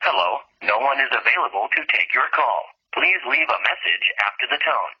Hello, no one is available to take your call. Please leave a message after the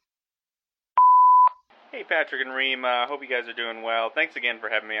tone. Hey, Patrick and Reem, hope you guys are doing well. Thanks again for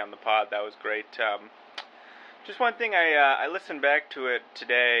having me on the pod. That was great. Just one thing, I listened back to it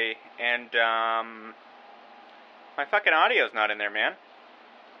today, and my fucking audio's not in there, man.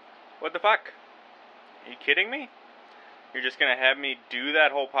 What the fuck? Are you kidding me? You're just gonna have me do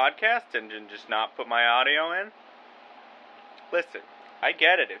that whole podcast and just not put my audio in? Listen, I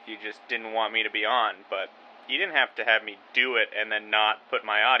get it if you just didn't want me to be on, but you didn't have to have me do it and then not put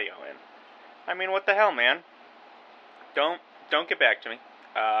my audio in. I mean, what the hell, man? Don't get back to me.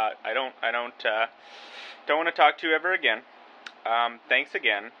 I don't want to talk to you ever again. Thanks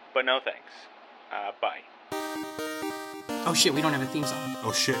again, but no thanks. Bye. Oh shit, we don't have a theme song.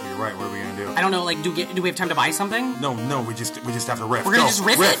 Oh shit, you're right. What are we gonna do? I don't know, like, do we have time to buy something? No, we just have to riff. We're gonna just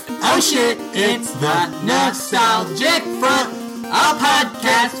riff it? Oh shit, it's the Nostalgic Front, a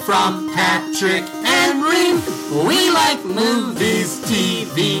podcast from Patrick and Reem. We like movies,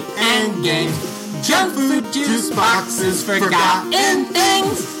 TV, and games, junk food, juice boxes, forgotten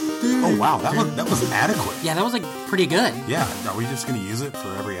things. Oh wow, that was adequate. Yeah, that was like pretty good. Yeah, are we just gonna use it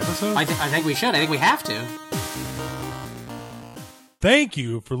for every episode? I think we should. I think we have to. Thank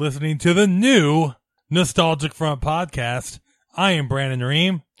you for listening to the new Nostalgic Front podcast. I am Brandon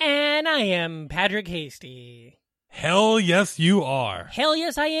Reem. And I am Patrick Hasty. Hell yes, you are. Hell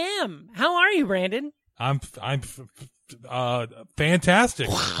yes, I am. How are you, Brandon? I'm fantastic. I'm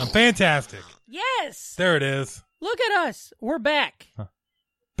fantastic. Yes. There it is. Look at us. We're back.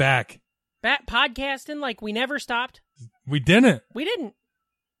 Back Podcasting like we never stopped. We didn't.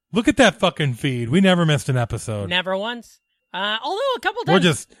 Look at that fucking feed. We never missed an episode. Never once. Although a couple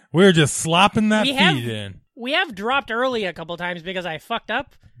times we're just slopping that feed in. We have dropped early a couple times because I fucked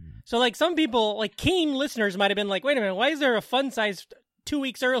up. So like some people, like keen listeners, might have been like, "Wait a minute, why is there a fun size 2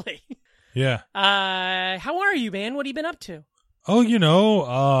 weeks early?" Yeah. How are you, man? What have you been up to? Oh,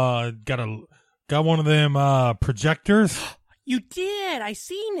 got one of them projectors. You did. I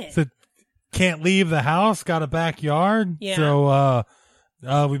seen it. So can't leave the house. Got a backyard. Yeah. So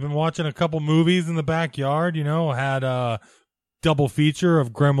we've been watching a couple movies in the backyard. Had a double feature of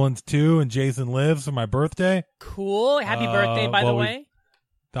Gremlins 2 and Jason Lives for my birthday. Cool. Happy birthday, by the way.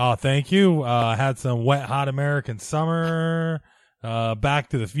 Oh, thank you. Had some Wet Hot American Summer. Back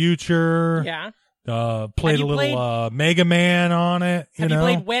to the Future. Yeah. Played a little Mega Man on it. Have you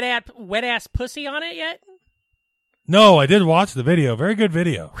played Wet Ass Pussy on it yet? No, I did watch the video. Very good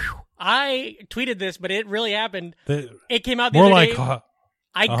video. I tweeted this, but it really happened. It came out the more other like, day.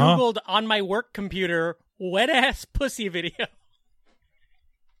 I Googled on my work computer, Wet Ass Pussy video.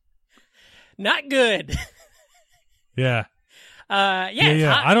 Not good. Yeah.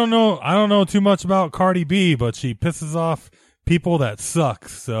 Yeah. I don't know too much about Cardi B, but she pisses off people that suck.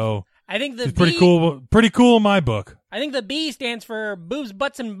 So I think she's pretty cool. Pretty cool in my book. I think the B stands for boobs,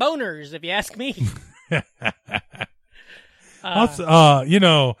 butts, and boners. If you ask me.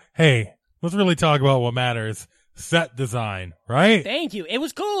 Hey, let's really talk about what matters. Set design, right? Thank you. It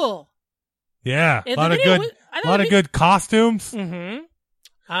was cool. Yeah, a lot of good costumes. Mm-hmm.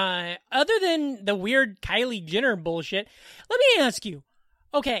 Other than the weird Kylie Jenner bullshit, let me ask you.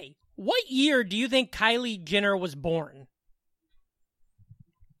 Okay, what year do you think Kylie Jenner was born?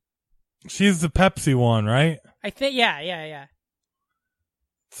 She's the Pepsi one, right? I think, yeah.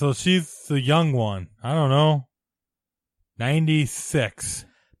 So she's the young one. I don't know. 96.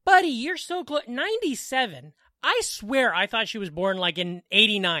 Buddy, you're so close. 97. I swear I thought she was born like in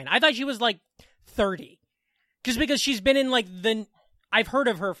 89. I thought she was like 30. Just because she's been in like I've heard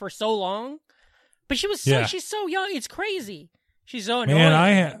of her for so long. But she's so young. It's crazy. She's so annoying.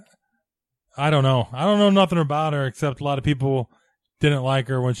 Man, I don't know. I don't know nothing about her except a lot of people didn't like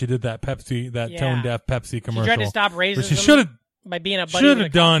her when she did that tone deaf Pepsi commercial. She tried to stop racism. But she should have by being a buddy. Should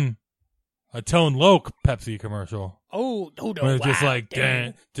have done a Tone Loc Pepsi commercial. Oh, no, where it's just like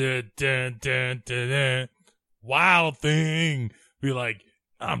dun, dun, dun, dun, dun, dun, wild thing. Be like,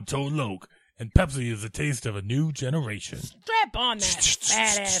 I'm Tone Loc, and Pepsi is the taste of a new generation. Strap on that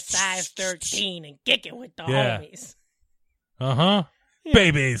badass size 13 and kick it with the homies. Yeah.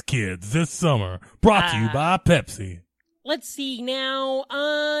 Baby's Kids this summer, brought to you by Pepsi. Let's see now.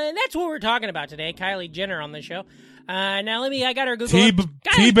 That's what we're talking about today. Kylie Jenner on the show. Now I got her Google.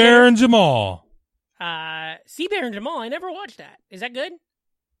 T-Bear and Jamal. T-Bear and Jamal. I never watched that. Is that good?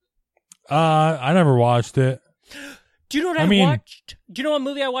 I never watched it. Do you know what I watched? Do you know what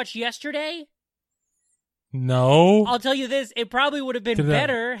movie I watched yesterday? No. I'll tell you this. It probably would have been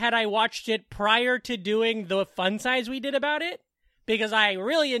better had I watched it prior to doing the fun size we did about it, because I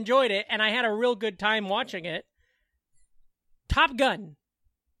really enjoyed it and I had a real good time watching it. Top Gun.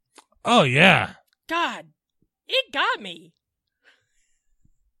 Oh, yeah. God, it got me.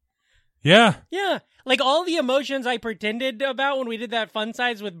 Yeah. Yeah. Like all the emotions I pretended about when we did that fun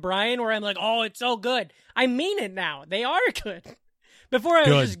size with Brian, where I'm like, oh, it's so good. I mean it now. They are good. Before I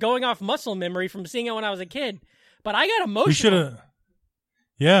was just going off muscle memory from seeing it when I was a kid. But I got emotional.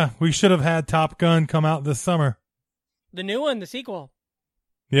 We should have had Top Gun come out this summer. The new one, the sequel.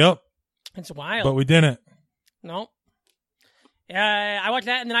 Yep. It's wild. But we didn't. No. I watched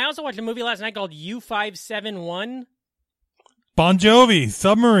that, and then I also watched a movie last night called U571. Bon Jovi,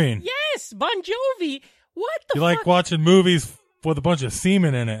 Submarine. Yes, Bon Jovi. What the You fuck? like watching movies with a bunch of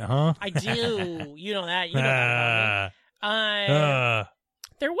semen in it, huh? I do. You know that. You know that about me.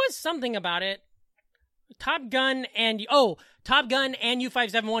 There was something about it. Top Gun and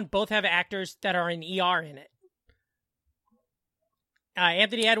U571 both have actors that are in ER in it.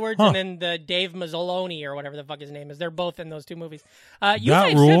 Anthony Edwards and then the Dave Mazzoloni or whatever the fuck his name is. They're both in those two movies.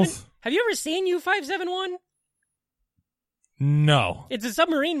 That rules. Have you ever seen U571? No. It's a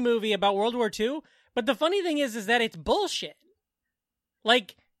submarine movie about World War II, but the funny thing is that it's bullshit.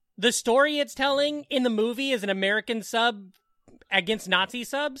 Like, the story it's telling in the movie is an American sub against Nazi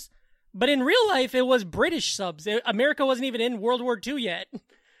subs, but in real life, it was British subs. America wasn't even in World War II yet.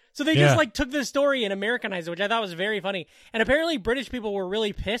 So they just, like, took the story and Americanized it, which I thought was very funny. And apparently British people were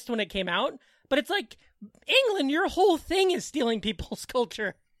really pissed when it came out, but it's like, England, your whole thing is stealing people's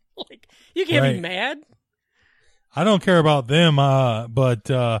culture. Like, you can't be mad. I don't care about them, but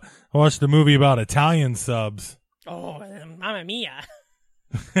I watched a movie about Italian subs. Oh, mamma mia.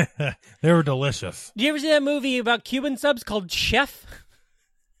 They were delicious. Did you ever see that movie about Cuban subs called Chef?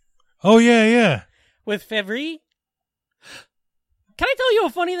 Oh, yeah. With Fevry? Can I tell you a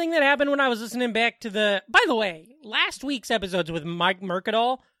funny thing that happened when I was listening back to the... By the way, last week's episodes with Mike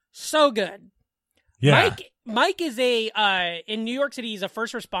Mercadal, so good. Yeah. Mike is in New York City, he's a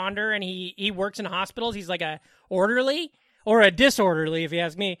first responder, and he works in hospitals. He's like a orderly, or a disorderly, if you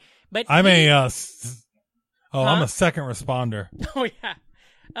ask me. But I'm I'm a second responder. Oh, yeah.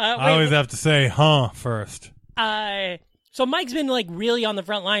 I always have to say, first. So Mike's been like really on the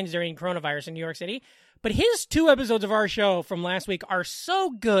front lines during coronavirus in New York City, but his 2 episodes of our show from last week are so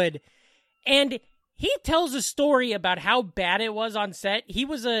good, and he tells a story about how bad it was on set. He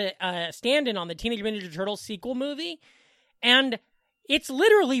was a stand-in on the Teenage Mutant Ninja Turtles sequel movie, and it's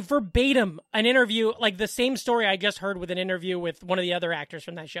literally verbatim an interview, like the same story I just heard with an interview with one of the other actors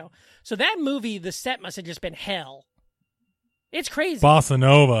from that show. So that movie, the set must have just been hell. It's crazy. Bossa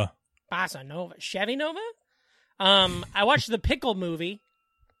Nova. Chevy Nova? I watched the Pickle movie.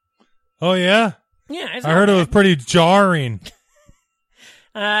 Oh, yeah? Yeah. I heard it was pretty jarring.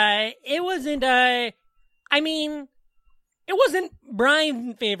 It wasn't, it wasn't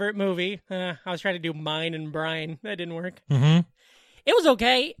Brian's favorite movie. I was trying to do mine and Brian. That didn't work. Mm-hmm. It was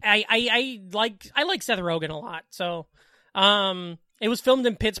okay. I like Seth Rogen a lot. So, it was filmed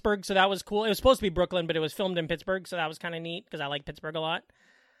in Pittsburgh, so that was cool. It was supposed to be Brooklyn, but it was filmed in Pittsburgh, so that was kind of neat because I like Pittsburgh a lot.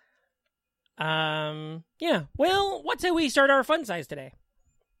 Yeah. Well, what say we start our fun size today?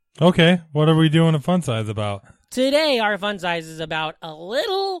 Okay. What are we doing a fun size about? Today, our fun size is about a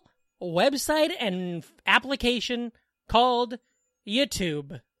little website and application called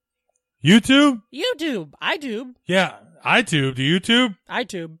YouTube. YouTube? YouTube. iTube. Yeah. iTube. YouTube?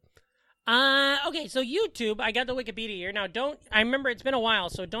 iTube. Okay, so YouTube, I got the Wikipedia here. Now, I remember it's been a while,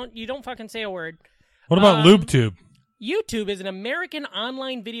 so you don't fucking say a word. What about LubeTube? YouTube is an American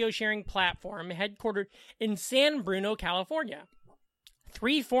online video sharing platform headquartered in San Bruno, California.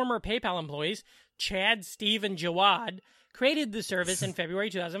 3 former PayPal employees, Chad, Steve, and Jawad, created the service in February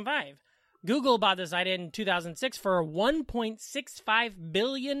 2005. Google bought the site in 2006 for $1.65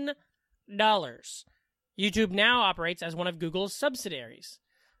 billion. YouTube now operates as one of Google's subsidiaries.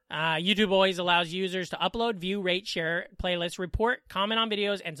 YouTube always allows users to upload, view, rate, share playlists, report, comment on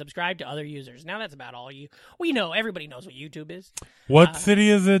videos, and subscribe to other users. Now that's about all we know. Everybody knows what YouTube is. What city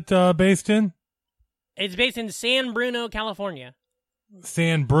is it based in? It's based in San Bruno, California.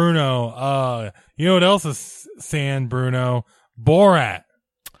 San Bruno. You know what else is San Bruno? Borat.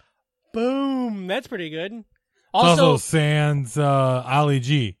 Boom. That's pretty good. Also Sans Ali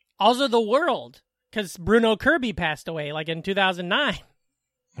G. Also The World, because Bruno Kirby passed away like in 2009.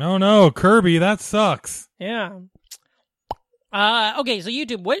 Oh no, Kirby, that sucks. Yeah. Okay, so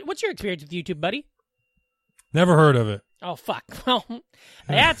YouTube, what's your experience with YouTube, buddy? Never heard of it. Oh, fuck. Well,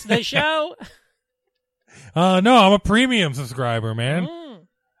 that's the show. No, I'm a premium subscriber, man.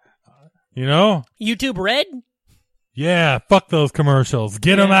 You know? YouTube Red? Yeah, fuck those commercials.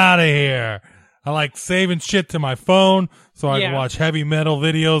 Get them out of here. I like saving shit to my phone so I can watch heavy metal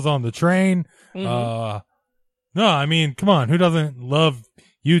videos on the train. Mm-hmm. No, I mean, come on. Who doesn't love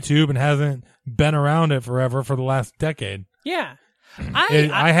YouTube and hasn't been around it forever for the last decade. Yeah.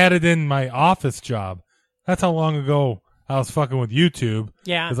 I had it in my office job. That's how long ago I was fucking with YouTube.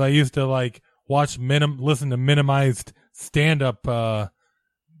 Yeah. Because I used to like listen to minimized stand-up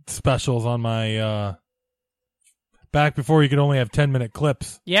specials on my back before you could only have 10-minute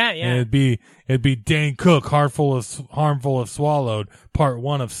clips. Yeah. And it'd be Dane Cook, Harmful of Swallowed, part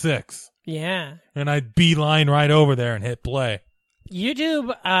 1 of 6. Yeah. And I'd beeline right over there and hit play.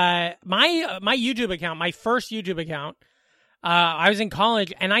 YouTube, my YouTube account, my first YouTube account, I was in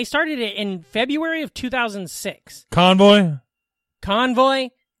college, and I started it in February of 2006. Convoy,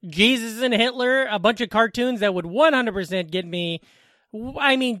 Jesus and Hitler, a bunch of cartoons that would 100% get me,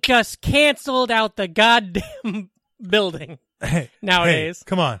 just canceled out the goddamn building nowadays. Hey,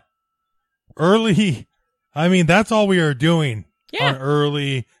 come on. That's all we were doing Yeah. on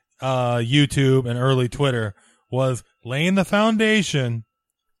early YouTube and early Twitter was laying the foundation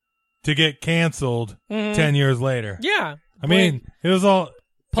to get canceled 10 years later. Yeah. It was all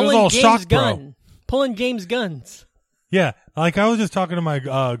Pulling James shock, Gunn. bro. Pulling James Guns. Yeah, like I was just talking to my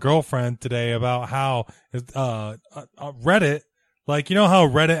girlfriend today about how Reddit, like, you know how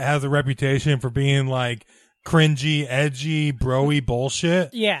Reddit has a reputation for being like cringy, edgy, broy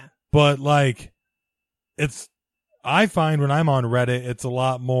bullshit? Yeah. But like, I find when I'm on Reddit, it's a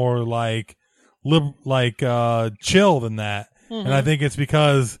lot more like chill than that. Mm-hmm. And I think it's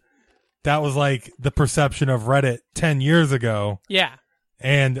because that was like the perception of Reddit 10 years ago. Yeah.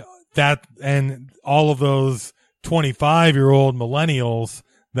 And all of those 25-year-old millennials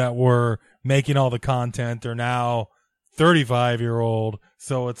that were making all the content are now 35-year-old.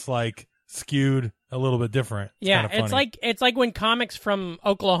 So it's like skewed a little bit different. Yeah, kinda funny. it's like when comics from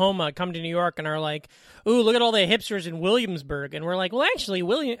Oklahoma come to New York and are like, "Ooh, look at all the hipsters in Williamsburg," and we're like, "Well, actually, the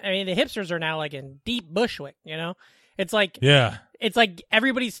hipsters are now like in deep Bushwick." You know, it's like it's like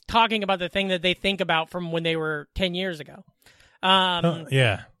everybody's talking about the thing that they think about from when they were 10 years ago.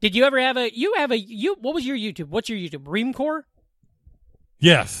 Yeah. Did you ever have what was your YouTube? What's your YouTube? Reamcore?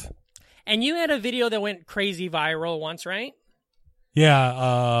 Yes. And you had a video that went crazy viral once, right?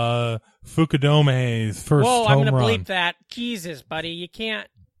 Yeah, Fukudome's first Whoa, home I'm going to run. bleep that. Jesus, buddy, you can't.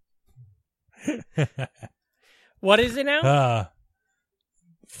 What is it now?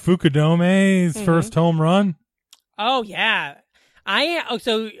 Fukudome's first home run? Oh, yeah. I'm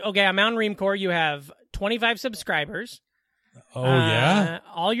on Reamcore. You have 25 subscribers. Oh, yeah?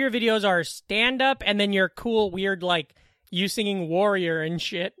 All your videos are stand-up, and then you're cool, weird, like, you singing Warrior and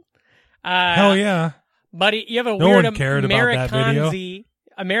shit. Hell yeah. Buddy, you have a No weird one cared about that video.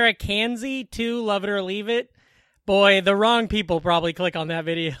 Americanzi 2, Love It or Leave It. Boy, the wrong people probably click on that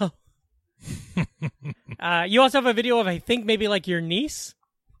video. You also have a video of, I think, maybe like your niece.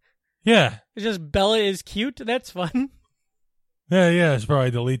 Yeah. It's just Bella is cute. That's fun. Yeah, I should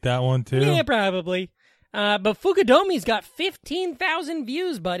probably delete that one, too. Yeah, probably. But Fukudome's got 15,000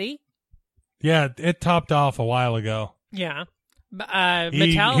 views, buddy. Yeah, it topped off a while ago. Yeah. He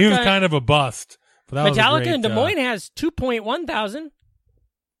Metallica, was kind of a bust. But that was a Metallica great, in Des Moines has 2.1 thousand.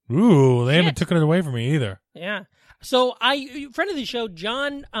 Ooh, they Shit. haven't taken it away from me either. Yeah. So, friend of the show,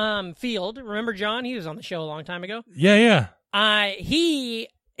 John Field. Remember John? He was on the show a long time ago. Yeah. He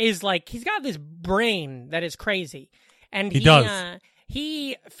is like, he's got this brain that is crazy. And He does.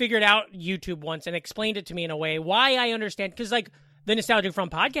 He figured out YouTube once and explained it to me in a way why I understand. Because, like, the Nostalgic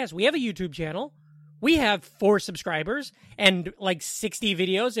Front podcast, we have a YouTube channel. We have 4 subscribers and like 60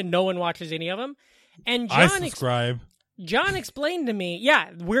 videos, and no one watches any of them. And John I subscribe. John explained to me, yeah,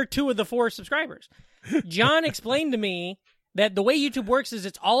 we're 2 of the 4 subscribers. John explained to me that the way YouTube works is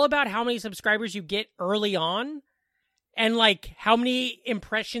it's all about how many subscribers you get early on and like how many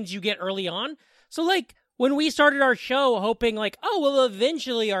impressions you get early on. So like when we started our show hoping like, oh, well,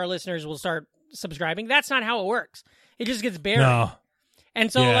 eventually our listeners will start subscribing. That's not how it works. It just gets buried. No.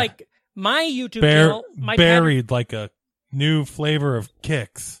 And so like my YouTube channel, buried like a new flavor of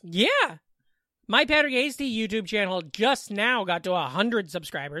kicks. Yeah. My Patrick Hasty YouTube channel just now got to 100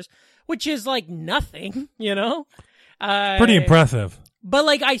 subscribers, which is like nothing, you know? Pretty impressive. But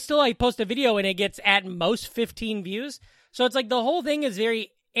like I post a video and it gets at most 15 views. So it's like the whole thing is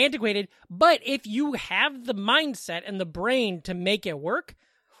very antiquated. But if you have the mindset and the brain to make it work,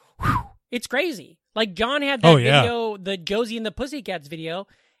 it's crazy. Like John had that video, the Josie and the Pussycats video,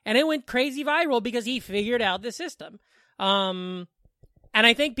 and it went crazy viral because he figured out the system. And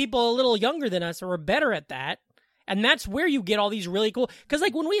I think people a little younger than us are better at that. And that's where you get all these really cool... Because,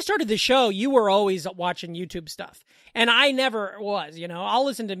 like, when we started the show, you were always watching YouTube stuff. And I never was, you know. I'll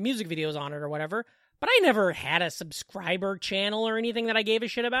listen to music videos on it or whatever. But I never had a subscriber channel or anything that I gave a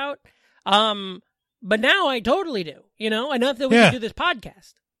shit about. But now I totally do. Enough that we can do this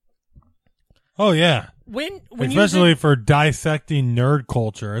podcast. Oh yeah. When especially for dissecting nerd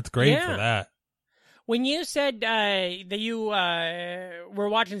culture, it's great for that. When you said that you were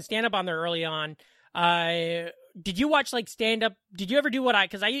watching stand up on there early on, did you watch like stand up? Did you ever do when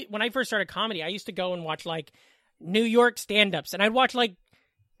I first started comedy, I used to go and watch like New York stand ups, and I'd watch like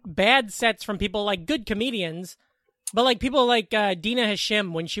bad sets from people like good comedians, but like people like Dina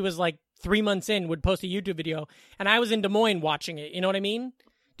Hashim, when she was like 3 months in, would post a YouTube video, and I was in Des Moines watching it. You know what I mean?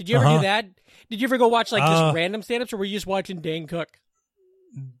 Did you ever do that? Did you ever go watch like just random stand ups, or were you just watching Dane Cook?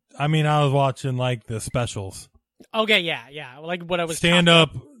 I mean, I was watching like the specials. Okay, yeah. Like what I was stand up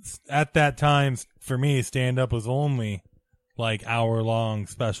at that time for me. Stand up was only like hour-long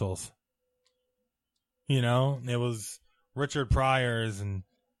specials. It was Richard Pryor's and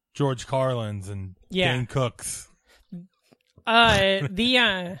George Carlin's and Dane Cook's. What?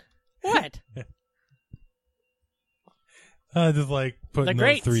 Just like putting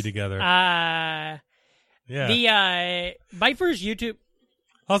those three together. My first YouTube.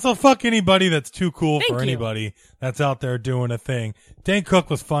 Also, fuck anybody that's too cool for anybody that's out there doing a thing. Dane Cook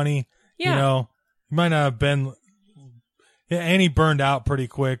was funny. Yeah. He might not have been. Yeah, and he burned out pretty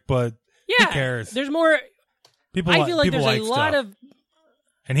quick, but who cares? There's more. I feel like there's a lot of.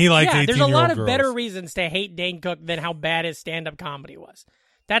 And he likes 18-year-old there's a lot of girls. better reasons to hate Dane Cook than how bad his stand-up comedy was.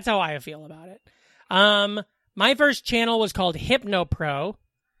 That's how I feel about it. My first channel was called HypnoPro.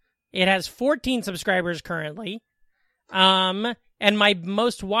 It has 14 subscribers currently. And my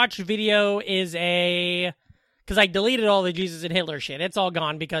most watched video is because I deleted all the Jesus and Hitler shit. It's all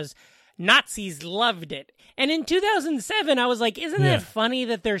gone because Nazis loved it. And in 2007, I was like, isn't that funny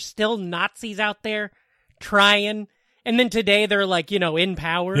that there's still Nazis out there trying? And then today they're like, in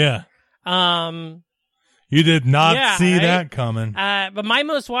power. Yeah. You did not see that coming. But my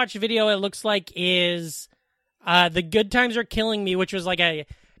most watched video, it looks like, is The Good Times Are Killing Me, which was like a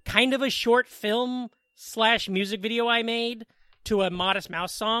kind of a short film / music video I made to a Modest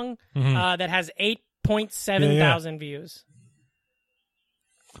Mouse song that has 8.7 thousand views.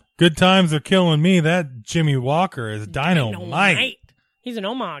 Good Times Are Killing Me. That Jimmy Walker is dynamite. He's an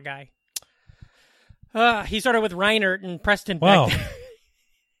Omaha guy. He started with Reinert and Preston wow.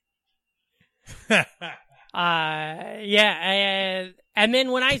 back there. And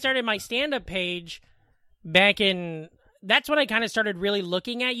then when I started my stand-up page that's when I kind of started really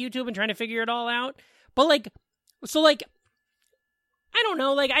looking at YouTube and trying to figure it all out. But I don't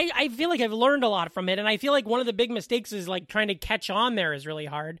know, I feel like I've learned a lot from it, and I feel like one of the big mistakes is like trying to catch on there is really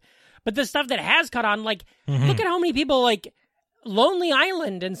hard. But the stuff that has caught on, look at how many people Lonely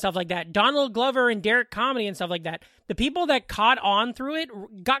Island and stuff like that, Donald Glover and Derek Comedy and stuff like that. The people that caught on through it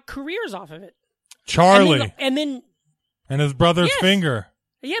got careers off of it. Charlie. And then his brother's finger.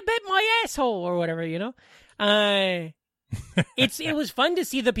 Yeah, bet my asshole or whatever, It was fun to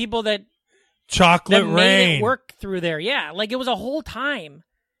see the people that Chocolate Rain made it work through there. Yeah, it was a whole time.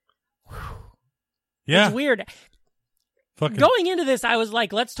 Yeah. It's weird. Going into this, I was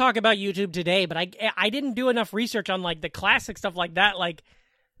like, let's talk about YouTube today, but I didn't do enough research on the classic stuff like that. What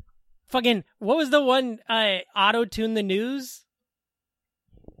was the one, Auto-Tune the News?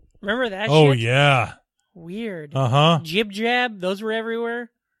 Remember that shit? Oh, yeah. Weird. Jib Jab, those were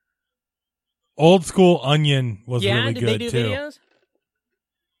everywhere. Old School Onion was really did good, they do too. Videos?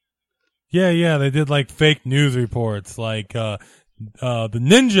 Yeah, they did fake news reports. The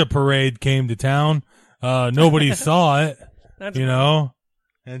Ninja Parade came to town. Nobody saw it. That's and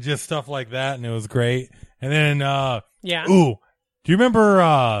just stuff like that, and it was great. And then, yeah. Ooh, do you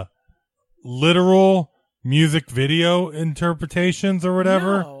remember literal music video interpretations or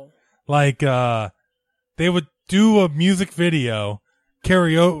whatever? No. They would do a music video,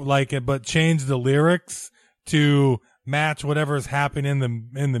 karaoke, but change the lyrics to match whatever's happening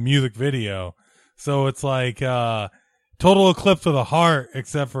in the music video. So it's Total Eclipse of the Heart,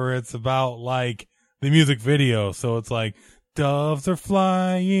 except for it's about the music video. So it's doves are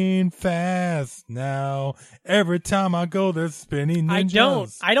flying fast now. Every time I go, they're spinning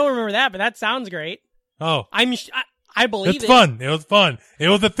ninjas. I don't remember that, but that sounds great. Oh, I believe it's fun. It was fun. It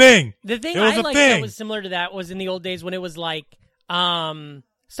was a thing. The thing I liked that was similar to that was in the old days when it was stuff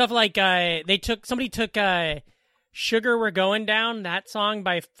somebody took Sugar We're Going Down, that song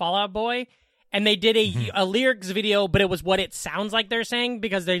by Fall Out Boy, and they did a lyrics video, but it was what it sounds like they're saying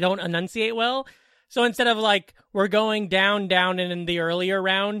because they don't enunciate well. So instead of we're going down, down, and in the earlier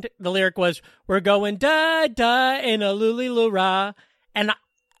round, the lyric was, we're going da, da, in a luli-lu-ra. And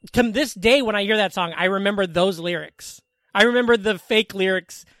to this day, when I hear that song, I remember those lyrics. I remember the fake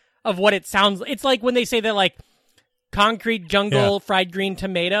lyrics of what it sounds like. It's like when they say that, concrete jungle, fried green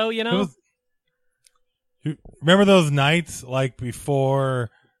tomato, Remember those nights like before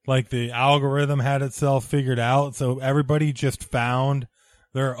like the algorithm had itself figured out, so everybody just found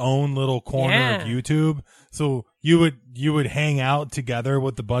their own little corner of YouTube. So you would hang out together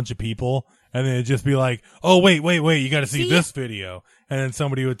with a bunch of people, and then it'd just be like, "Oh wait, you got to see this video," and then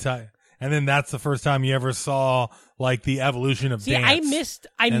somebody would type. And then that's the first time you ever saw like the evolution of dance. I missed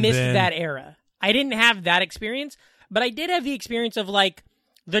that era. I didn't have that experience, but I did have the experience of like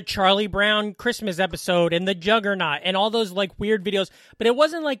the Charlie Brown Christmas episode and the Juggernaut and all those like weird videos. But it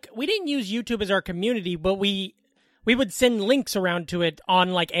wasn't like we didn't use YouTube as our community, but we would send links around to it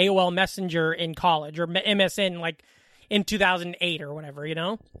on like AOL Messenger in college or MSN like in 2008 or whatever, you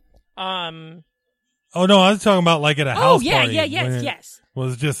know? Oh no, I was talking about like at a house party. Yes.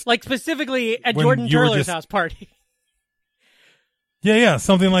 Was just like specifically at Jordan Turler's house party. Yeah,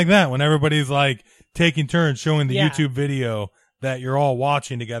 something like that. When everybody's like taking turns showing the YouTube video that you're all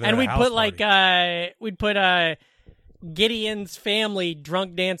watching together. And at a house party. we'd put Gideon's family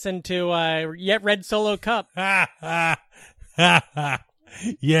drunk dancing to Red Solo Cup. Yeah,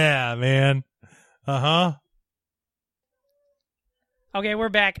 man. Uh-huh. Okay, we're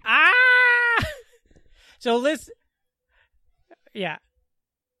back. So yeah.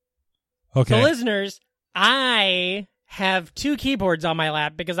 Okay. So listeners, I have 2 keyboards on my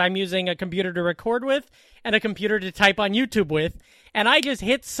lap because I'm using a computer to record with and a computer to type on YouTube with, and I just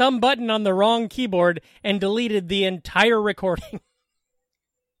hit some button on the wrong keyboard and deleted the entire recording.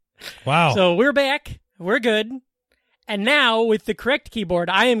 Wow. So we're back. We're good. And now, with the correct keyboard,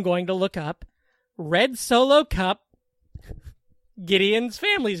 I am going to look up Red Solo Cup Gideon's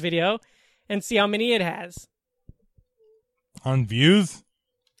Family's video and see how many it has. On views?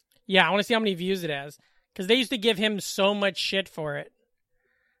 Yeah, I want to see how many views it has. Because they used to give him so much shit for it.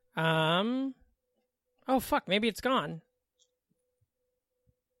 Oh, fuck. Maybe it's gone.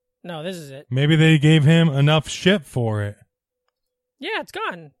 No, this is it. Maybe they gave him enough shit for it. Yeah, it's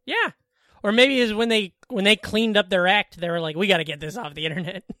gone. Yeah. Or maybe it's when they cleaned up their act, they were like, we got to get this off the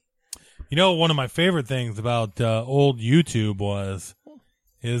internet. You know, one of my favorite things about old YouTube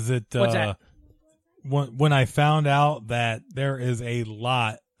is What's that? When I found out that there is a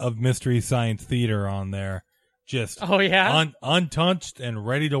lot of Mystery Science Theater on there, just untouched and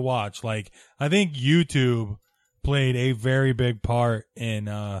ready to watch. Like, I think YouTube played a very big part in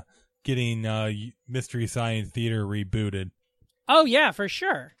getting Mystery Science Theater rebooted. Oh, yeah, for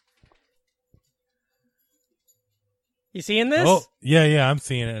sure. You seeing this? Oh, yeah, I'm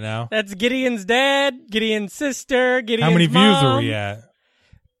seeing it now. That's Gideon's dad, Gideon's sister, Gideon's How many mom. views are we at?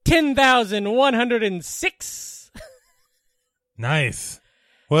 10,106. Nice. Yeah,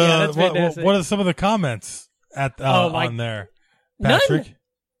 Well, that's fantastic. what are some of the comments on there? Patrick?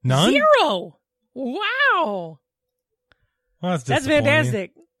 None? 0. Wow. Well, that's That's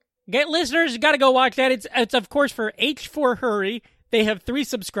fantastic. Listeners, you got to go watch that. It's of course for H4 Hurry. They have 3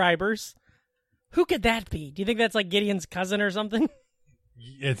 subscribers. Who could that be? Do you think that's like Gideon's cousin or something?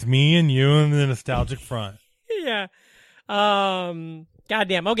 It's me and you and the nostalgic front. Yeah.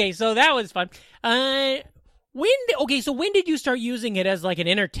 Goddamn. Okay, so that was fun. When did you start using it as like an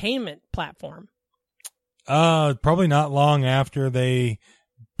entertainment platform? Probably not long after they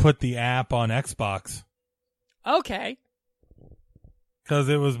put the app on Xbox. Okay. Because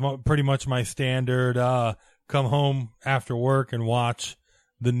it was pretty much my standard come home after work and watch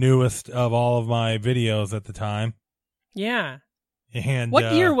the newest of all of my videos at the time. Yeah. And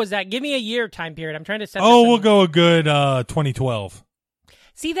what year was that? Give me a year time period. I'm trying to set we'll go a good 2012.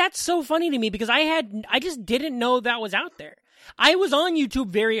 See, that's so funny to me because I just didn't know that was out there. I was on YouTube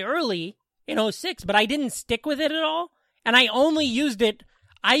very early in 2006, but I didn't stick with it at all. And I only used it.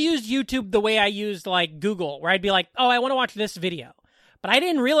 I used YouTube the way I used like Google, where I'd be like, oh, I want to watch this video. But I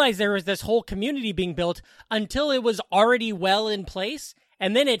didn't realize there was this whole community being built until it was already well in place.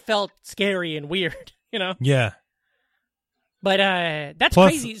 And then it felt scary and weird, you know? Yeah. But that's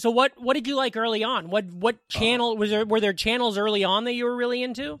crazy. So what did you like early on? What channel were there channels early on that you were really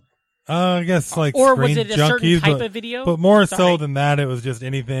into? I guess like or Screen was it a Junkies, certain type of video? But more so than that, it was just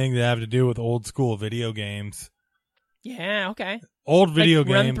anything that had to do with old school video games. Yeah, okay. Old video like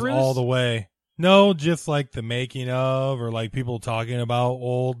games run-throughs? all the way. No, just like the making of, or like people talking about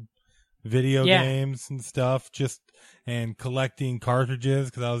old video games and stuff. And collecting cartridges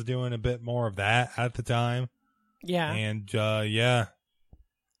because I was doing a bit more of that at the time. Yeah. And yeah.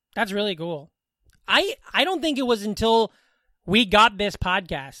 That's really cool. I don't think it was until we got this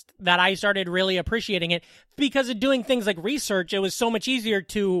podcast that I started really appreciating it because of doing things like research. It was so much easier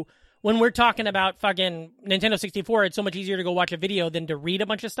to, when we're talking about fucking Nintendo 64, it's so much easier to go watch a video than to read a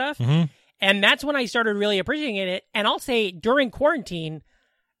bunch of stuff. Mm-hmm. And that's when I started really appreciating it. And I'll say during quarantine,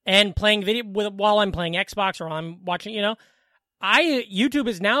 and playing video while I'm playing Xbox or while I'm watching, YouTube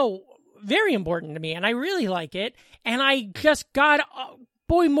is now very important to me, and I really like it. And I just got,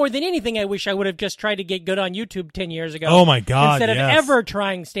 boy, more than anything, I wish I would have just tried to get good on YouTube 10 years ago. Oh my God! Instead of yes. ever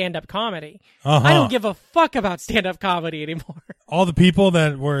trying stand-up comedy. Uh-huh. I don't give a fuck about stand-up comedy anymore. All the people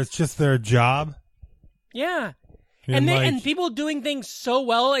where it's just their job. Yeah. And And people doing things so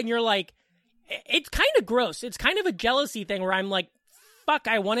well, and you're like, it's kind of gross. It's kind of a jealousy thing where I'm like, fuck,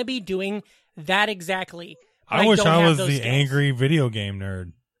 I want to be doing that exactly. I wish don't I have was those the skills. angry video game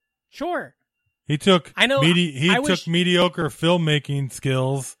nerd. Sure. He took I know. took mediocre filmmaking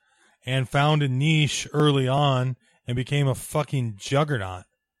skills and found a niche early on and became a fucking juggernaut.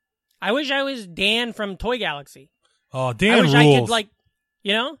 I wish I was Dan from Toy Galaxy. Oh, Dan I wish rules. I could,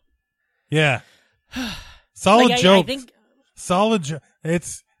 Yeah. Solid Like, jokes. I think Solid.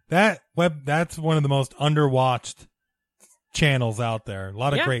 It's that web. That's one of the most underwatched channels out there. A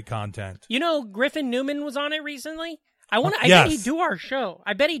lot of great content. Griffin Newman was on it recently. I Yes. bet he'd do our show.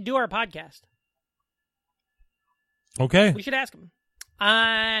 I bet he'd do our podcast. Okay. We should ask him.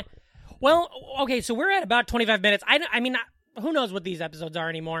 Well, okay, so we're at about 25 minutes. I mean, who knows what these episodes are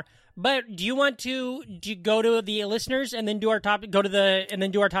anymore? But do you want to go to the listeners and then do our top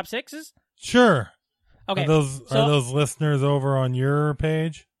sixes? Sure. Okay. Are those listeners over on your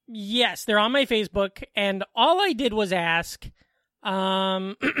page? Yes, they're on my Facebook, and all I did was ask.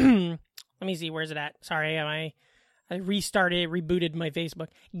 Let me see, where's it at? Sorry, I rebooted my Facebook.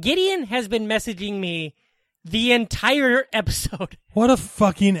 Gideon has been messaging me the entire episode. What a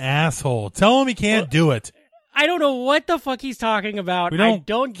fucking asshole. Tell him he can't do it. I don't know what the fuck he's talking about. I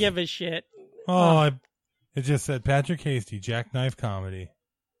don't give a shit. It just said Patrick Hasty, Jackknife Comedy.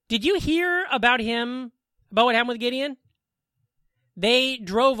 Did you hear about what happened with Gideon? They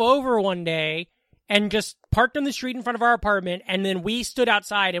drove over one day and just parked on the street in front of our apartment, and then we stood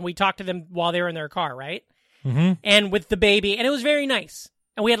outside and we talked to them while they were in their car, right? Mm-hmm. And with the baby, and it was very nice.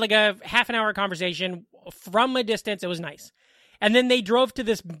 And we had like a half an hour conversation from a distance. It was nice. And then they drove to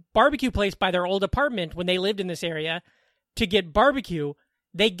this barbecue place by their old apartment when they lived in this area to get barbecue.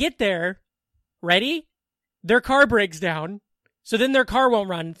 They get there, ready? Their car breaks down. So then their car won't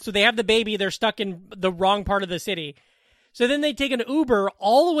run. So they have the baby. They're stuck in the wrong part of the city. So then they take an Uber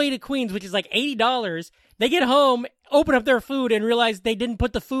all the way to Queens, which is like $80. They get home, open up their food, and realize they didn't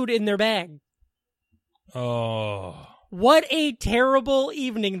put the food in their bag. Oh. What a terrible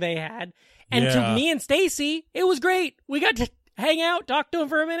evening they had. And Yeah. to me and Stacy, it was great. We got to hang out, talk to him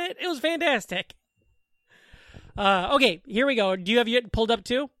for a minute. It was fantastic. Okay, here we go. Do you have it pulled up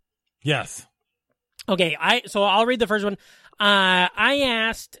too? Yes. Okay, so I'll read the first one. I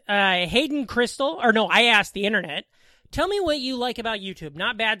asked Hayden Crystal, I asked the internet, tell me what you like about YouTube.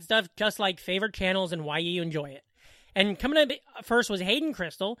 Not bad stuff, just like favorite channels and why you enjoy it. And coming up first was Hayden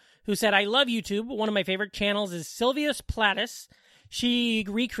Crystal, who said, I love YouTube. One of my favorite channels is Sylvia's Platis. She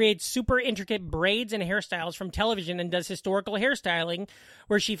recreates super intricate braids and hairstyles from television and does historical hairstyling,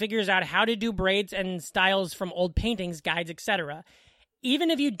 where she figures out how to do braids and styles from old paintings, guides, etc. Even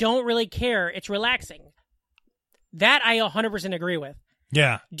if you don't really care, it's relaxing. That I 100% agree with.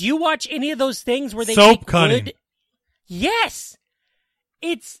 Yeah. Do you watch any of those things where they Soap take cutting? wood? Yes.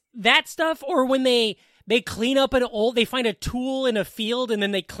 It's that stuff, or when they clean up they find a tool in a field and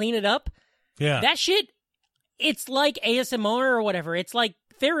then they clean it up. Yeah. That shit, it's like ASMR or whatever. It's like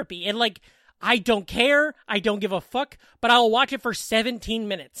therapy. And like, I don't care. I don't give a fuck, but I'll watch it for 17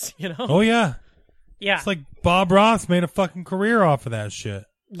 minutes, you know? Oh, yeah. Yeah. It's like Bob Ross made a fucking career off of that shit.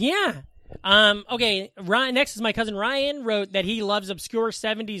 Yeah. Okay. Next is my cousin Ryan wrote that he loves obscure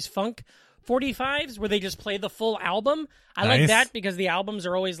 70s funk 45s where they just play the full album. I like Nice. that because the albums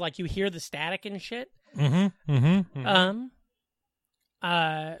are always like you hear the static and shit. Mm-hmm. Mm-hmm.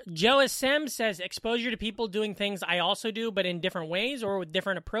 Joe SM says exposure to people doing things I also do, but in different ways or with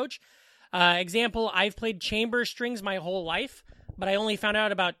different approach. Example, I've played chamber strings my whole life, but I only found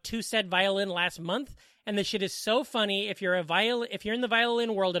out about two-set violin last month, and the shit is so funny. If you're in the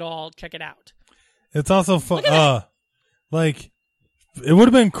violin world at all, check it out. It's also fun. Like, it would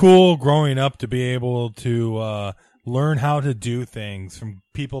have been cool growing up to be able to learn how to do things from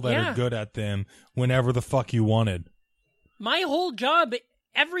people that are good at them whenever the fuck you wanted. My whole job,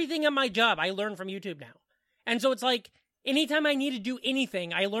 everything on my job, I learn from YouTube now. And so it's like, anytime I need to do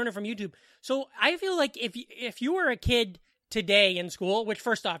anything, I learn it from YouTube. So I feel like if you were a kid today in school, which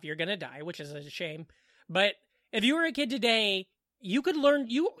first off, you're going to die, which is a shame. But if you were a kid today, you could learn,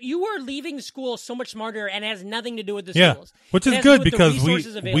 you are leaving school so much smarter and it has nothing to do with the schools. Which It is has to do good with the because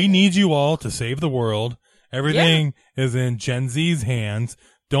resources we available. need you all to save the world. Everything is in Gen Z's hands.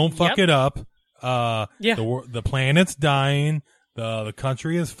 Don't fuck it up. The planet's dying. The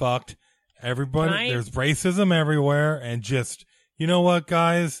country is fucked. Everybody, Can I- there's racism everywhere, and just, you know what,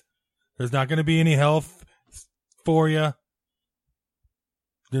 guys? There's not going to be any health for you.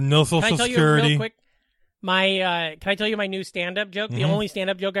 There's no Can I Social tell you Security. real quick? Can I tell you my new stand-up joke? The only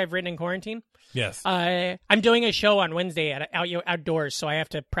stand-up joke I've written in quarantine. Yes. I'm doing a show on Wednesday outdoors, so I have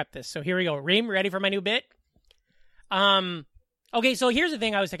to prep this. So here we go. Reem, ready for my new bit? Okay, so here's the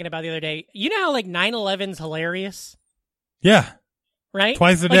thing I was thinking about the other day. You know how, like, 9/11's hilarious? Yeah. Right?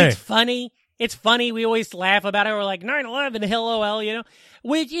 Twice a Like, day. It's funny. It's funny. We always laugh about it. We're like, 9/11, LOL, you know?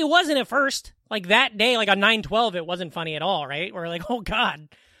 Which it wasn't at first. Like, that day, like, on 9/12, it wasn't funny at all, right? We're like, oh, God.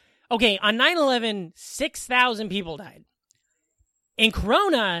 Okay, on 9/11, 6,000 people died. In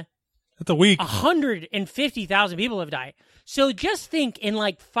Corona, That's a week. 150,000 people have died. So just think, in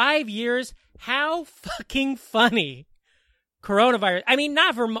like 5 years, how fucking funny coronavirus. I mean,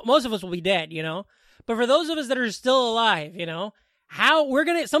 not for most of us will be dead, you know, but for those of us that are still alive, you know, how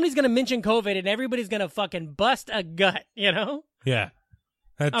somebody's gonna mention COVID and everybody's gonna fucking bust a gut, you know? Yeah.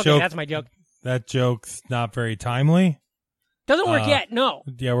 That Okay, joke. that's my joke. That joke's not very timely. Doesn't work yet. No.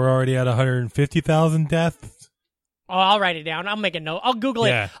 Yeah, we're already at 150,000 deaths. Oh, I'll write it down. I'll make a note. I'll Google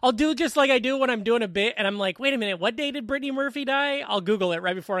Yeah. it. I'll do just like I do when I'm doing a bit, and I'm like, wait a minute, what day did Brittany Murphy die? I'll Google it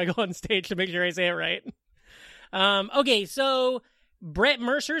right before I go on stage to make sure I say it right. Okay, so Brett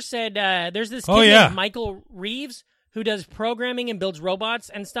Mercer said there's this kid named Michael Reeves who does programming and builds robots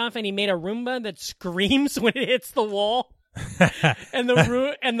and stuff, and he made a Roomba that screams when it hits the wall, and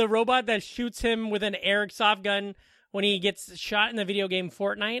the robot that shoots him with an airsoft gun when he gets shot in the video game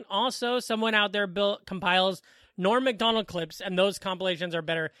Fortnite. Also, someone out there compiles Norm Macdonald clips, and those compilations are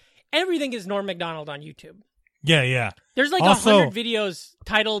better. Everything is Norm Macdonald on YouTube. Yeah, yeah. There's like Also- 100 videos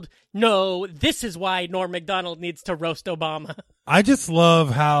titled, "No, this is why Norm Macdonald needs to roast Obama." I just love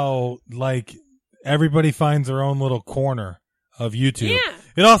how, like, everybody finds their own little corner of YouTube. Yeah.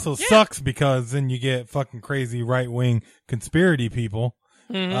 It also sucks because then you get fucking crazy right-wing conspiracy people.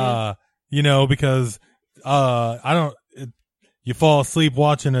 Mhm. You know, because you fall asleep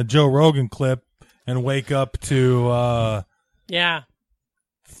watching a Joe Rogan clip and wake up to Yeah.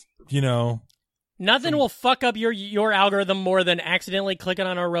 you know, Nothing will fuck up your algorithm more than accidentally clicking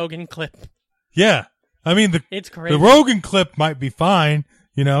on a Rogan clip. yeah. I mean It's crazy. the Rogan clip might be fine.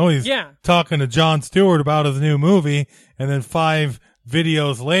 You know, he's Yeah. talking to Jon Stewart about his new movie, and then 5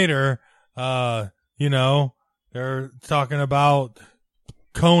 videos later, you know, they're talking about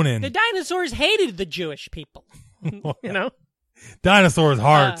Conan. The dinosaurs hated the Jewish people. You know? Dinosaurs'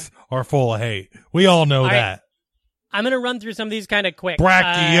 hearts are full of hate. We all know right. that. I'm going to run through some of these kind of quick.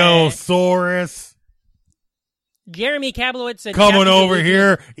 Brachiosaurus Jeremy Kablowitz said coming Captain over Delusion-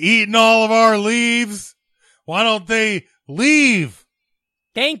 here, eating all of our leaves. Why don't they leave?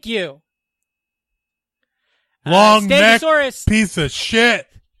 Thank you. Long neck Stegosaurus. piece of shit.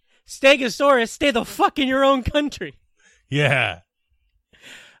 Stegosaurus, stay the fuck in your own country. Yeah.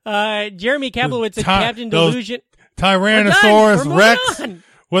 Jeremy Kablowitz said Captain those Delusion. Tyrannosaurus We're moving Rex on.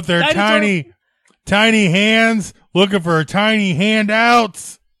 with their Dinosaur- tiny hands looking for tiny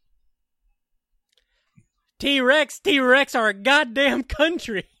handouts. T-Rex are a goddamn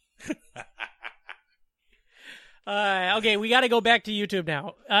country. Okay, we got to go back to YouTube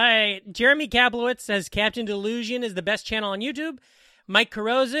now. Jeremy Kablowitz says Captain Delusion is the best channel on YouTube. Mike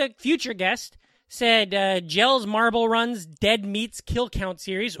Carosa, future guest, said Gels Marble Runs Dead Meats Kill Count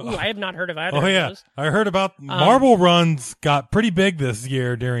series. Ooh, I have not heard of either Oh, of yeah. those. I heard about Marble Runs got pretty big this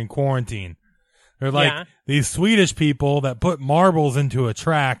year during quarantine. They're like Yeah. these Swedish people that put marbles into a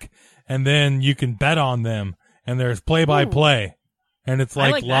track, and then you can bet on them, and there's play-by-play. And it's I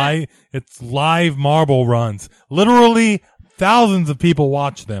like, like that. it's live marble runs. Literally thousands of people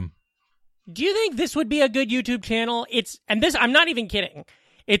watch them. Do you think this would be a good YouTube channel? I'm not even kidding.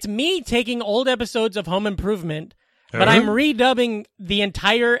 It's me taking old episodes of Home Improvement, but I'm redubbing the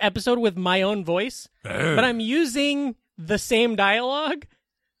entire episode with my own voice, but I'm using the same dialogue.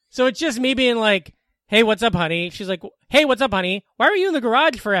 So it's just me being like, "Hey, what's up, honey?" She's like, "Hey, what's up, honey? Why were you in the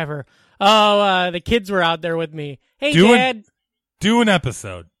garage forever?" "Oh, the kids were out there with me." "Hey, Dad." Do an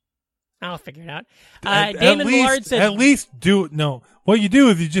episode. I'll figure it out. At Damon Millard least, said, at least do it. No, what you do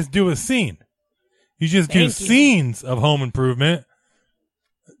is you just do a scene. You just do Thank you. scenes of Home Improvement.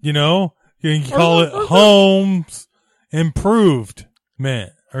 You know, you can call it Homes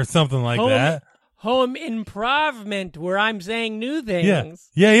Improvement or something like that. Home Improvement, where I'm saying new things.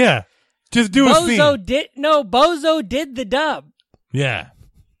 Yeah. Just do a scene. Bozo did the dub. Yeah.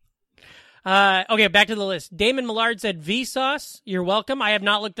 Okay, back to the list. Damon Millard said Vsauce. You're welcome. I have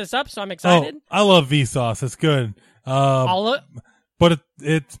not looked this up, so I'm excited. I love Vsauce. It's good. I'll look. But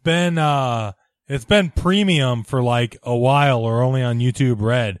it's been It's been premium for like a while or only on YouTube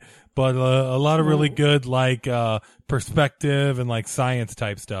Red, but a lot of really good like perspective and like science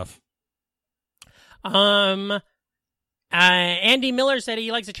type stuff. Andy Miller said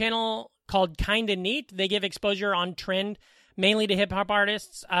he likes a channel called Kinda Neat. They give exposure on trend, mainly to hip hop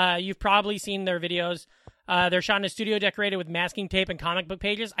artists. You've probably seen their videos. They're shot in a studio decorated with masking tape and comic book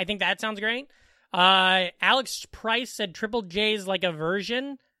pages. I think that sounds great. Alex Price said Triple J's like a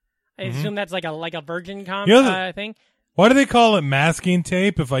version. I assume that's like a virgin thing. Why do they call it masking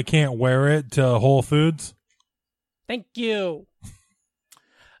tape if I can't wear it to Whole Foods? Thank you.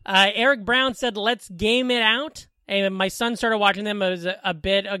 Eric Brown said, let's game it out. And my son started watching them. It was a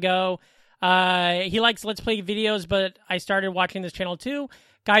bit ago. He likes Let's Play videos, but I started watching this channel too.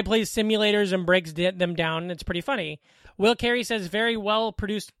 Guy plays simulators and breaks them down. It's pretty funny. Will Carey says, very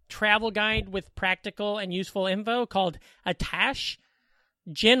well-produced travel guide with practical and useful info called Atash.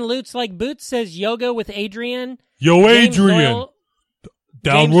 Jen Lutz Like Boots says, yoga with Adrian. Yo, Adrian.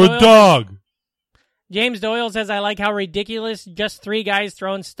 Downward dog. James Doyle says, I like how ridiculous, just 3 guys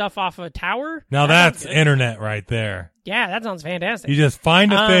throwing stuff off of a tower. Now that's internet right there. Yeah, that sounds fantastic. You just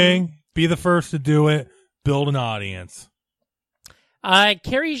find a thing, be the first to do it, build an audience.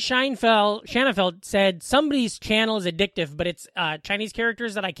 Carrie Shanafeld said, somebody's channel is addictive, but it's Chinese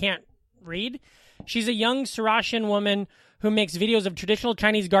characters that I can't read. She's a young Saracen woman who makes videos of traditional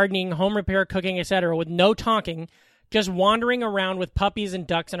Chinese gardening, home repair, cooking, etc. with no talking, just wandering around with puppies and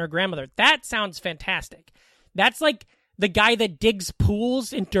ducks and her grandmother. That sounds fantastic. That's like the guy that digs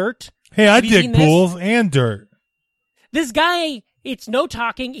pools in dirt. Hey, I dig pools and dirt. This guy, it's no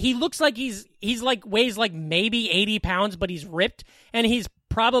talking. He looks like he's like weighs like maybe 80 pounds, but he's ripped, and he's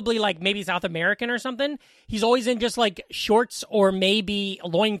probably like maybe South American or something. He's always in just like shorts or maybe a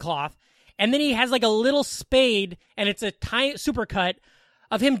loincloth. And then he has like a little spade, and it's a tiny supercut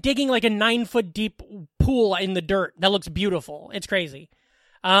of him digging like a 9-foot deep pool in the dirt. That looks beautiful. It's crazy.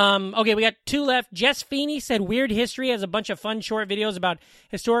 Okay, we got 2 left. Jess Feeney said Weird History has a bunch of fun short videos about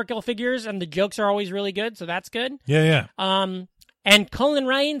historical figures, and the jokes are always really good, so that's good. Yeah. And Colin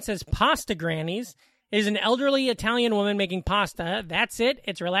Ryan says Pasta Grannies is an elderly Italian woman making pasta. That's it.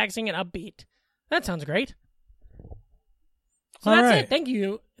 It's relaxing and upbeat. That sounds great. So All that's right. it. Thank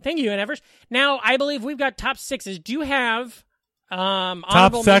you, Evers. Now, I believe we've got top 6s. Do you have Top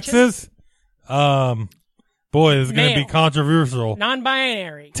honorable sexes? Boy, this is going to be Male. controversial.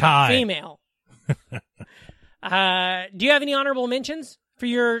 Non-binary. Tie. Female. Do you have any honorable mentions for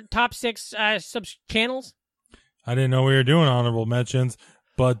your top 6 channels? I didn't know we were doing honorable mentions,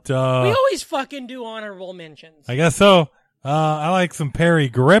 but We always fucking do honorable mentions. I guess so. I like some Perry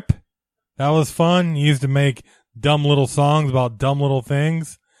Grip. That was fun. He used to make dumb little songs about dumb little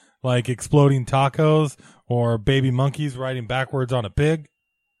things, like exploding tacos or baby monkeys riding backwards on a pig.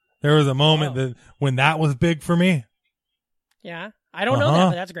 There was a moment that when that was big for me. Yeah, I don't know that,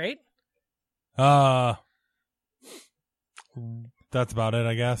 but that's great. That's about it,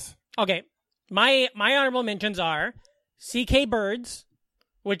 I guess. Okay, my honorable mentions are CK Birds,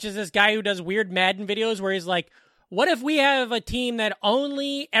 which is this guy who does weird Madden videos where he's like, what if we have a team that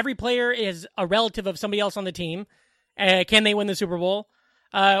only every player is a relative of somebody else on the team? Can they win the Super Bowl?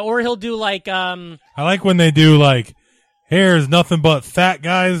 Or he'll do like... I like when they do like, here's nothing but fat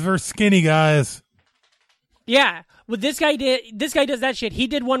guys versus skinny guys. Yeah. Well, this guy does that shit. He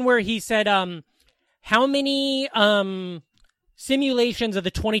did one where he said, how many simulations of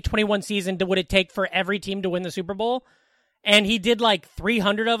the 2021 season would it take for every team to win the Super Bowl? And he did like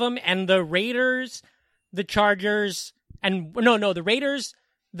 300 of them, and the Raiders, the Chargers, the Raiders,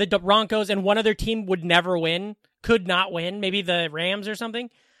 the Broncos, and one other team would never win, could not win, maybe the Rams or something.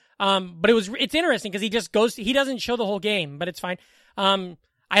 But it's interesting because he just he doesn't show the whole game, but it's fine.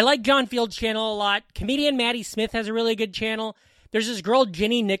 I like John Field's channel a lot. Comedian Maddie Smith has a really good channel. There's this girl,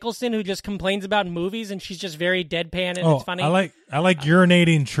 Jenny Nicholson, who just complains about movies, and she's just very deadpan, and it's funny. I like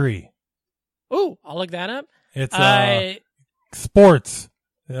Urinating Tree. Ooh, I'll look that up. It's sports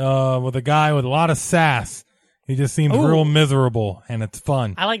with a guy with a lot of sass. He just seems real miserable, and it's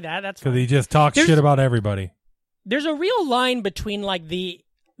fun. I like that. That's fun. Because he just talks shit about everybody. There's a real line between like the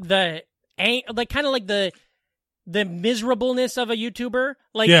kind of like the miserableness of a YouTuber.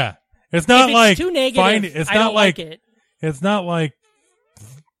 Like, yeah, it's not if like it's too negative. I don't like it. It's not like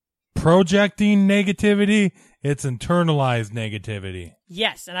projecting negativity. It's internalized negativity.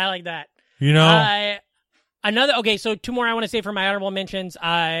 Yes, and I like that. You know. So 2 more I want to say for my honorable mentions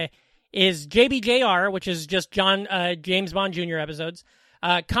is JBJR, which is just James Bond Jr. episodes.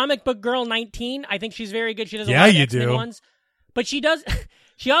 Comic Book Girl 19, I think she's very good. She does a lot of X-Men ones. But she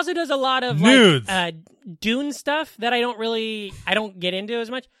also does a lot of nudes. Like Dune stuff that I don't get into as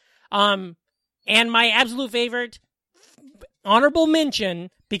much. And my absolute favorite, honorable mention,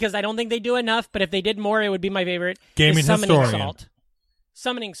 because I don't think they do enough, but if they did more, it would be my favorite. Gaming is Summoning Historian. Salt.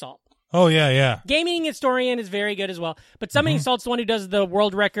 Summoning Salt. Oh, yeah. Gaming Historian is very good as well. But Summoning Salt's the one who does the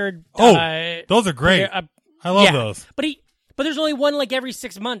world record. Those are great. I love those. But there's only one like every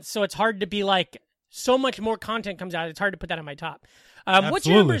 6 months, so it's hard to be like, so much more content comes out. It's hard to put that on my top. What's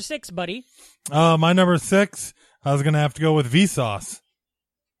your number 6, buddy? My number 6, I was going to have to go with Vsauce.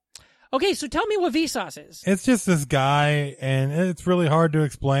 Okay, so tell me what Vsauce is. It's just this guy, and it's really hard to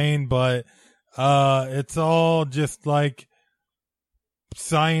explain, but it's all just like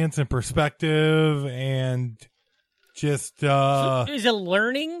science and perspective and just... So is it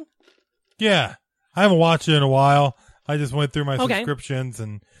learning? Yeah. I haven't watched it in a while. I just went through my subscriptions,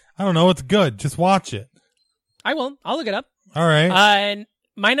 and I don't know. It's good. Just watch it. I will. I'll look it up. All right. And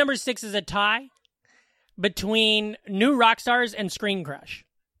my number 6 is a tie between New Rockstars and Screen Crush.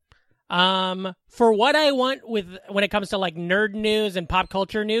 For what I want when it comes to like nerd news and pop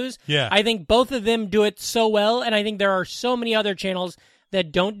culture news, I think both of them do it so well, and I think there are so many other channels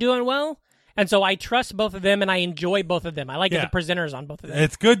that don't do it well. And so I trust both of them, and I enjoy both of them. I like the presenters on both of them.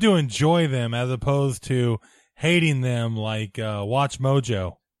 It's good to enjoy them as opposed to hating them like Watch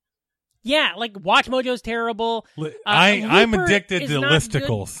Mojo. Yeah, like Watch Mojo's terrible. I'm Looper addicted is to not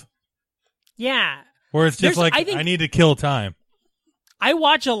listicles. good. Yeah. Where it's just I need to kill time. I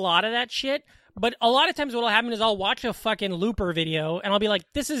watch a lot of that shit, but a lot of times what'll happen is I'll watch a fucking Looper video, and I'll be like,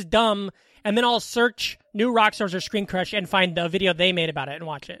 this is dumb, and then I'll search New Rockstars or Screen Crush and find the video they made about it and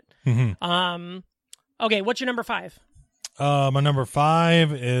watch it. Mm-hmm. Okay, what's your number 5? My number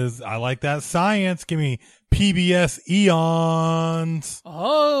 5 is I like that science. Give me PBS Eons.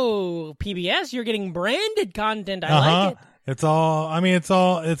 Oh, PBS, you're getting branded content. I like it.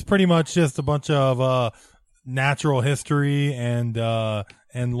 It's pretty much just a bunch of natural history and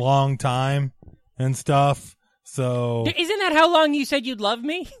long time and stuff. So isn't that how long you said you'd love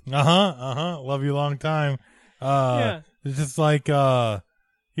me? Love you long time. It's just like talking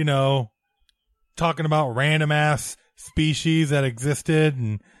about random ass species that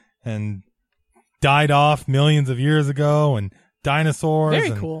existed and died off millions of years ago, and dinosaurs.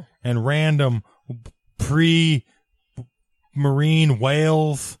 Very cool. And random pre-marine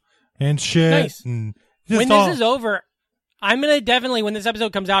whales and shit. Nice. And when this is over, I'm going to definitely, when this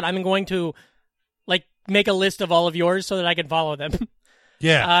episode comes out, I'm going to like make a list of all of yours so that I can follow them.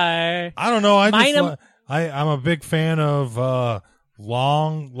 Yeah. I don't know. I'm a big fan of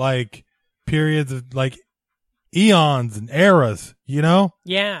long like periods of like eons and eras,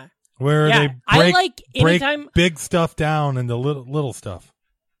 Yeah. Where they break big stuff down into little stuff.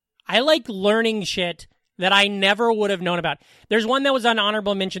 I like learning shit that I never would have known about. There's one that was on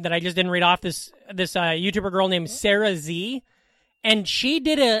honorable mention that I just didn't read off. This YouTuber girl named Sarah Z, and she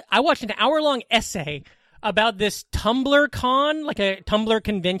did I watched an hour-long essay about this Tumblr con, like a Tumblr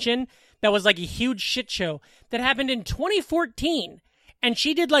convention that was like a huge shit show that happened in 2014. And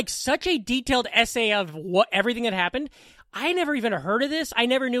she did like such a detailed essay of everything that happened. I never even heard of this. I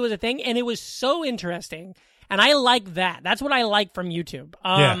never knew it was a thing, and it was so interesting. And I like that. That's what I like from YouTube.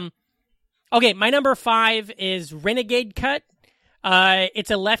 Okay, my number 5 is Renegade Cut. It's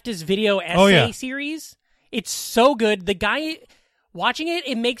a leftist video essay series. It's so good. The guy watching it,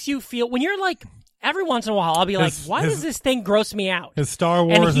 it makes you feel, when you're like, every once in a while, I'll be like, why does this thing gross me out? His Star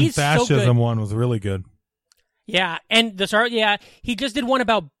Wars and fascism one was really good. Yeah, and he just did one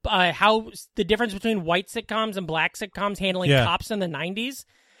about how the difference between white sitcoms and black sitcoms handling cops in the 90s,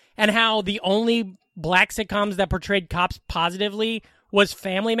 and how the only black sitcoms that portrayed cops positively was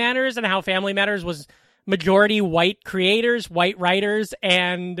Family Matters, and how Family Matters was majority white creators, white writers,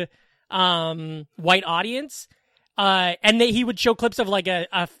 and white audience. And he would show clips of like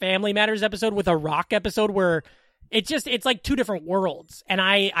a Family Matters episode with a Rock episode where it's like two different worlds, and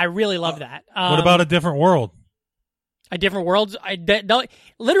I really love that. What about A Different World? A Different Worlds.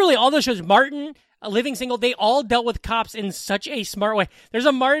 Literally all those shows, Martin, Living Single, they all dealt with cops in such a smart way. There's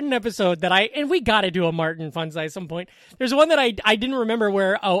a Martin episode that and we got to do a Martin fun size at some point. There's one that I didn't remember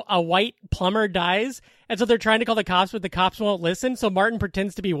where a white plumber dies, and so they're trying to call the cops, but the cops won't listen, so Martin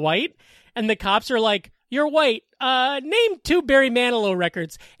pretends to be white, and the cops are like, "You're white. Name 2 Barry Manilow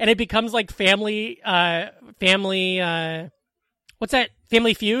records," and it becomes like Family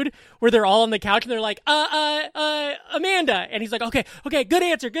Feud, where they're all on the couch and they're like, Amanda. And he's like, okay, good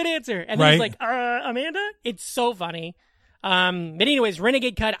answer. And then he's like, Amanda? It's so funny. But anyways,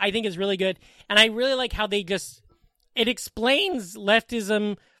 Renegade Cut, I think is really good. And I really like how it explains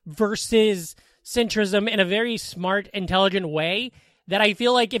leftism versus centrism in a very smart, intelligent way that I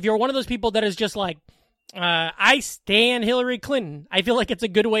feel like if you're one of those people that is just like, I stan Hillary Clinton, I feel like it's a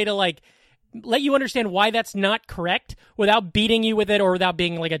good way to like let you understand why that's not correct without beating you with it or without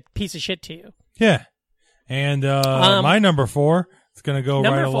being like a piece of shit to you. Yeah. And my number 4 is going to go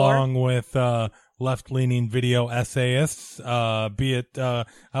right 4. along with left-leaning video essayists. Be it, I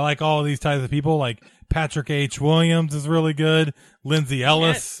like all of these types of people. Like Patrick H. Williams is really good. Lindsay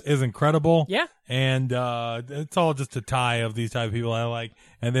Ellis is incredible. Yeah. And it's all just a tie of these type of people I like.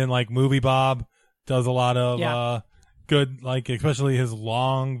 And then like Movie Bob does a lot of good, like especially his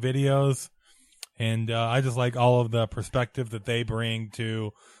long videos. And I just like all of the perspective that they bring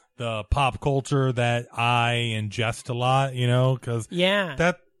to the pop culture that I ingest a lot, you know, because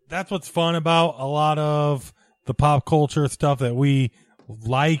that's what's fun about a lot of the pop culture stuff that we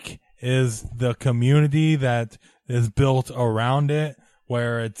like is the community that is built around it,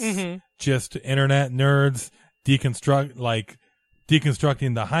 where it's just internet nerds deconstructing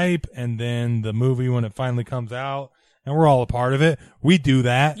the hype and then the movie when it finally comes out, and we're all a part of it. We do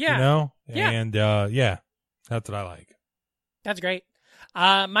that, you know? Yeah. And that's what I like. That's great.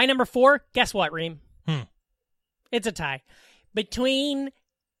 My number 4, guess what, Reem? It's a tie between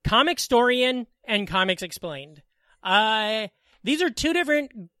Comicstorian and Comics Explained. These are two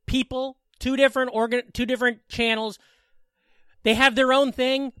different people, two different channels. They have their own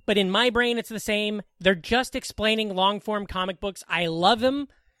thing, but in my brain, it's the same. They're just explaining long-form comic books. I love them.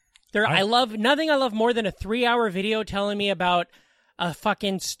 I love nothing I love more than a 3-hour video telling me about a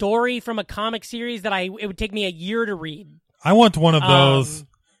fucking story from a comic series that it would take me a year to read. I want one of those,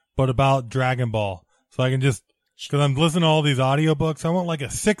 but about Dragon Ball. So I can just, because I'm listening to all these audiobooks, I want like a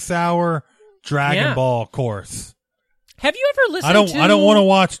 6-hour Dragon Ball course. Have you ever listened to... I don't want to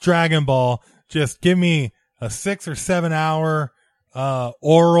watch Dragon Ball. Just give me a 6 or 7 hour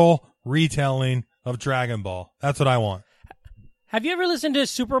oral retelling of Dragon Ball. That's what I want. Have you ever listened to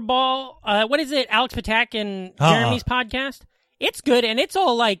Super Ball? What is it? Alex Patak and Jeremy's podcast? It's good, and it's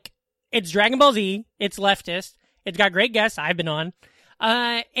all like, it's Dragon Ball Z, it's leftist, it's got great guests I've been on,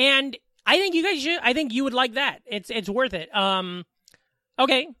 and I think you guys should, I think you would like that. It's worth it.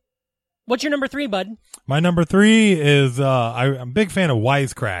 Okay. What's your number 3, bud? My number 3 is, I'm a big fan of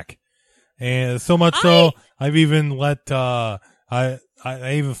Wisecrack. And so much so, I've even let, I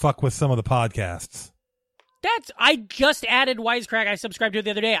even fuck with some of the podcasts. I just added Wisecrack. I subscribed to it the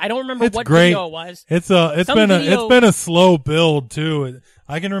other day. I don't remember what great. video it was. It's been a slow build too.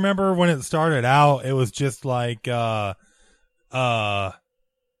 I can remember when it started out, it was just like,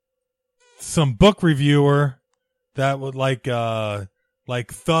 some book reviewer that would like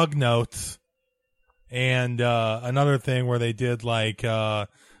Thug Notes, and another thing where they did like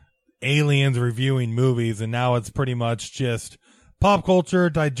aliens reviewing movies, and now it's pretty much just pop culture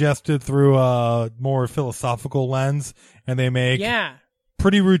digested through a more philosophical lens, and they make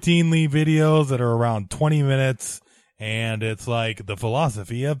pretty routinely videos that are around 20 minutes, and it's like the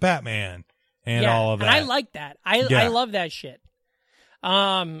philosophy of Batman and all of that. And I like that. I love that shit.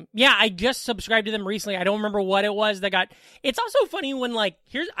 I just subscribed to them recently. I don't remember what it was that got. It's also funny when I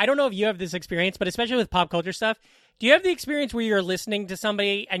don't know if you have this experience, but especially with pop culture stuff, do you have the experience where you're listening to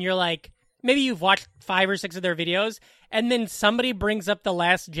somebody and you're like, maybe you've watched 5 or 6 of their videos, and then somebody brings up The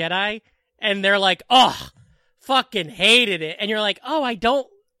Last Jedi and they're like, oh, fucking hated it. And you're like, oh,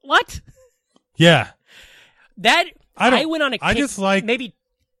 what? Yeah. I went on a kick. I just like maybe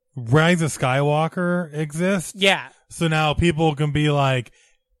Rise of Skywalker exists. Yeah. So now people can be like,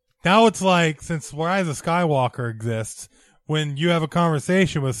 now it's like, since Rise of Skywalker exists, when you have a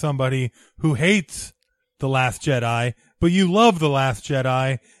conversation with somebody who hates The Last Jedi, but you love The Last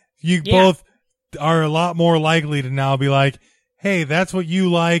Jedi, you both are a lot more likely to now be like, hey, that's what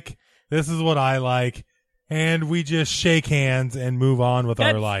you like. This is what I like. And we just shake hands and move on with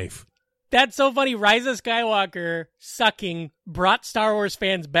our life. That's so funny. Rise of Skywalker sucking brought Star Wars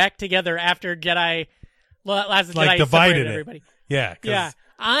fans back together after Last Jedi divided everybody. Yeah.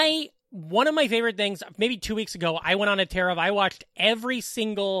 One of my favorite things, maybe 2 weeks ago, I went on a tear of, I watched every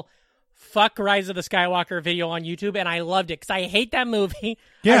single fuck Rise of the Skywalker video on YouTube, and I loved it because I hate that movie.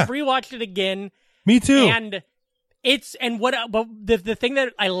 Yeah. I've rewatched it again. Me too. And the thing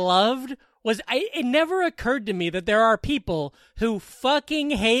that I loved was it never occurred to me that there are people who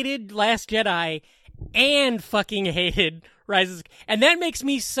fucking hated Last Jedi and fucking hated Rise of, and that makes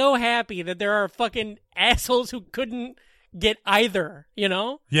me so happy that there are fucking assholes who couldn't get either, you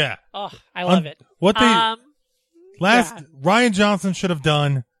know? Yeah. Oh, I love it. Rian Johnson should have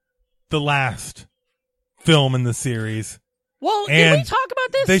done the last film in the series. Well, did we talk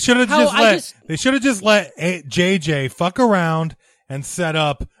about this? They should have just let JJ fuck around and set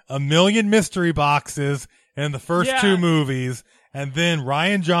up 1 million mystery boxes in the first 2 movies, And then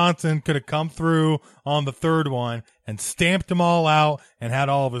Ryan Johnson could have come through on the third one and stamped them all out and had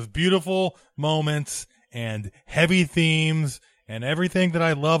all of his beautiful moments and heavy themes and everything that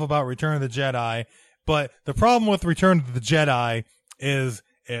I love about Return of the Jedi. But the problem with Return of the Jedi is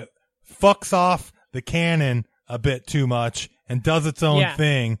it fucks off the canon a bit too much and does its own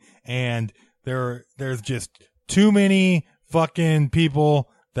thing. And there's just too many fucking people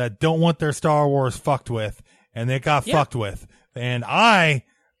that don't want their Star Wars fucked with, and they got fucked with. And I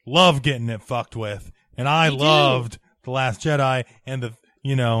love getting it fucked with. And I loved The Last Jedi and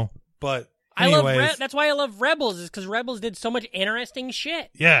but anyways. That's why I love Rebels, is because Rebels did so much interesting shit.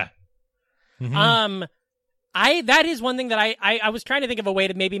 Yeah. Mm-hmm. That is one thing that I was trying to think of a way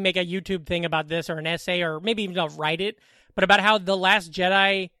to maybe make a YouTube thing about this, or an essay, or maybe even write it, but about how The Last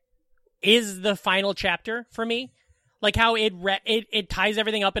Jedi is the final chapter for me. Like how it ties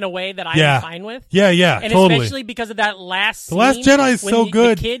everything up in a way that I'm fine with. Yeah, and totally. especially because of that last scene. The Last Jedi is so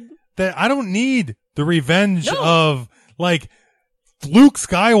good the kid, that I don't need the revenge of, like, Luke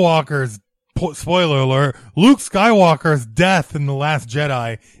Skywalker's, spoiler alert, Luke Skywalker's death in The Last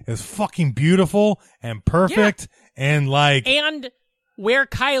Jedi is fucking beautiful and perfect and like... And where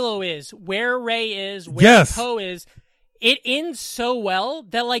Kylo is, where Rey is, where Poe is... It ends so well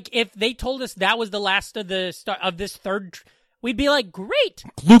that, like, if they told us that was the last of this third, we'd be like, great.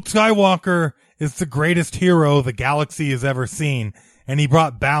 Luke Skywalker is the greatest hero the galaxy has ever seen, and he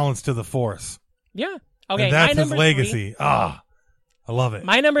brought balance to the Force. Yeah. Okay. And that's his legacy. I love it.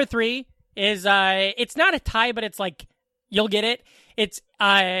 My number 3 is, it's not a tie, but it's like, you'll get it. It's,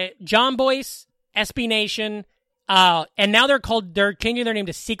 John Boyce, SB Nation, and now they're changing their name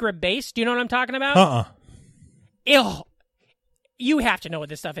to Secret Base. Do you know what I'm talking about? Ew. You have to know what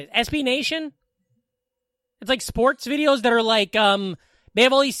this stuff is. SB Nation? It's like sports videos that are like, they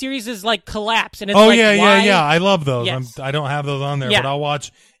have all these series as like collapse. And it's yeah. I love those. Yes. I don't have those on there, but I'll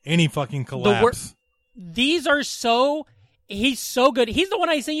watch any fucking collapse. These are he's so good. He's the one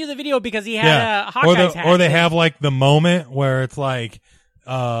I sent you the video because he had a Hawkeye's hat. Or they have like the moment where it's like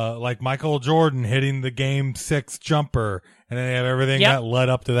Michael Jordan hitting the game 6 jumper, and then they have everything that led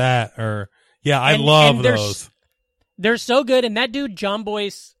up to that. I love those. They're so good, and that dude, John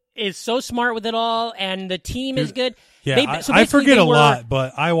Boyce, is so smart with it all, and the team is good. Yeah, I forget a lot,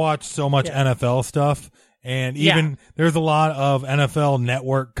 but I watch so much NFL stuff, and even there's a lot of NFL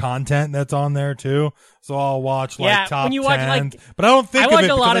Network content that's on there, too. So I'll watch, top when you 10. Watch, but I don't think of it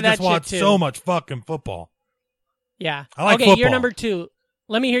because I just watch so much fucking football. Yeah. I like football. Your number 2.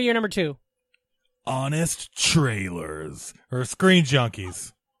 Let me hear your number 2. Honest Trailers, or Screen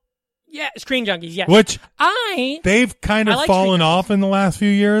Junkies. Yeah, Screen Junkies, yes. Which they've kind of like fallen off in the last few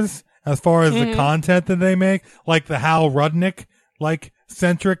years as far as the content that they make. Like the Hal Rudnick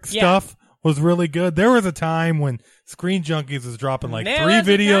centric stuff was really good. There was a time when Screen Junkies was dropping 3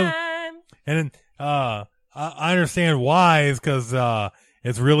 videos. And I understand why, is because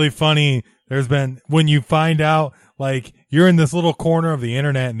it's really funny. There's been, when you find out, you're in this little corner of the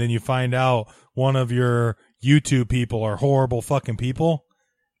internet and then you find out one of your YouTube people are horrible fucking people.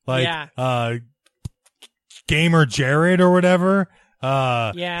 Gamer Jared or whatever.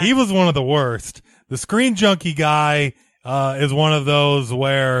 He was one of the worst. The Screen Junkie guy is one of those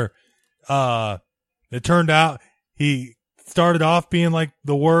where it turned out he started off being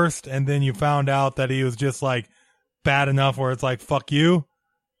the worst, and then you found out that he was just bad enough where it's fuck you.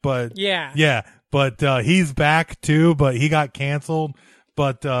 But but he's back too, but he got canceled.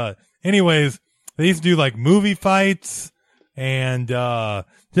 But anyways, they used to do movie fights, and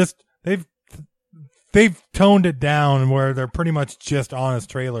just they've toned it down where they're pretty much just honest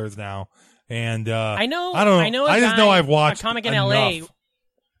trailers now. And I just know I've watched a comic in enough. LA.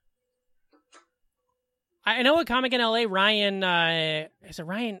 I know a comic in LA, Ryan. Is it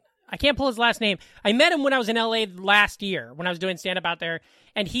Ryan? I can't pull his last name. I met him when I was in LA last year when I was doing stand up out there,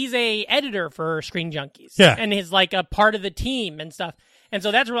 and he's a editor for Screen Junkies. Yeah, and he's a part of the team and stuff. And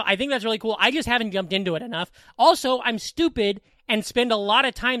so I think that's really cool. I just haven't jumped into it enough. Also, I'm stupid and spend a lot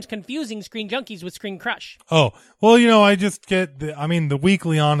of times confusing Screen Junkies with Screen Crush. Oh, well, I just get the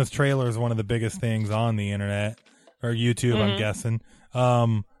weekly honest trailer is one of the biggest things on the internet or YouTube, I'm guessing.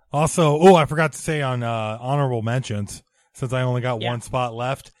 Also, I forgot to say on honorable mentions, since I only got one spot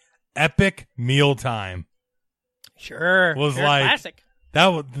left, Epic Mealtime. Sure. Was classic.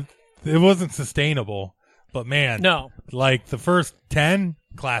 It wasn't sustainable, but man, no. The first 10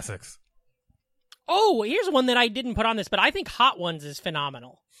 classics. Oh, here's one that I didn't put on this, but I think Hot Ones is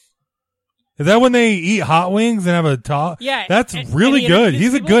phenomenal. Is that when they eat hot wings and have a talk? Yeah. That's really good.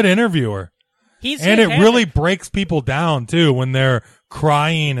 He's a good interviewer. He's and fantastic. it really breaks people down, too, when they're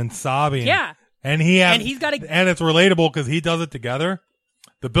crying and sobbing. Yeah. And he's got and it's relatable because he does it together.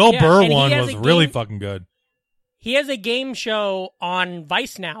 The Bill Burr one was really fucking good. He has a game show on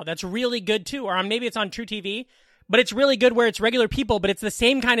Vice now that's really good too, or maybe it's on True TV. But it's really good where it's regular people, but it's the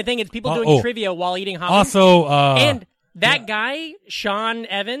same kind of thing. It's people doing trivia while eating hummus. Also, and that guy, Sean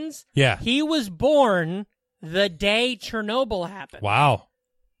Evans, he was born the day Chernobyl happened. Wow.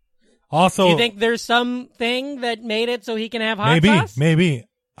 Also, do you think there's something that made it so he can have hot sauce? Maybe.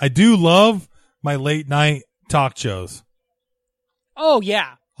 I do love my late night talk shows. Oh,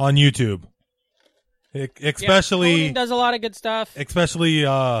 yeah. On YouTube. Especially. Conan does a lot of good stuff. Especially,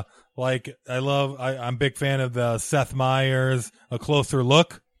 I'm a big fan of the Seth Meyers, A Closer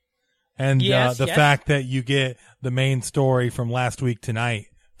Look. And the fact that you get the main story from last week tonight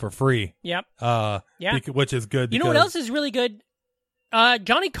for free. Yep. Which is good. You know what else is really good?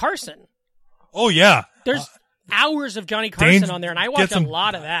 Johnny Carson. Oh, yeah. There's hours of Johnny Carson on there, and I watch a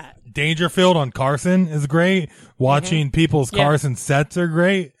lot of that. Dangerfield on Carson is great. Watching people's Carson sets are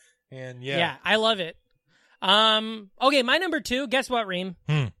great. And yeah, I love it. Okay, my number 2, guess what, Reem?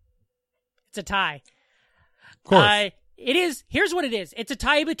 It's a tie. Of course. It is. Here's what it is. It's a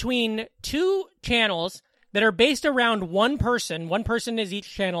tie between 2 channels that are based around one person. One person is each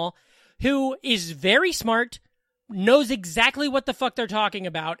channel, who is very smart, knows exactly what the fuck they're talking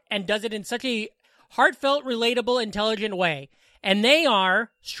about, and does it in such a heartfelt, relatable, intelligent way. And they are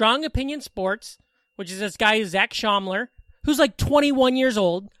Strong Opinion Sports, which is this guy, Zach Schaumler, who's like 21 years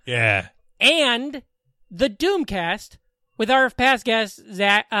old. Yeah. And the Doomcast with our past guest,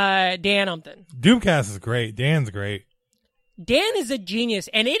 Dan Umpton. Doomcast is great. Dan's great. Dan is a genius,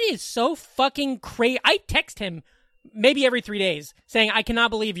 and it is so fucking crazy. I text him maybe every 3 days saying, I cannot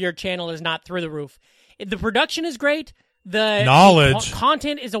believe your channel is not through the roof. The production is great. The knowledge.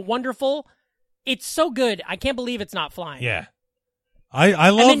 Content is wonderful. It's so good. I can't believe it's not flying. Yeah. I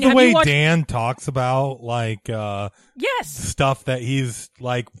love the way Dan talks about stuff that he's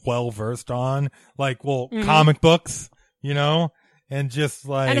like well versed on, comic books, and just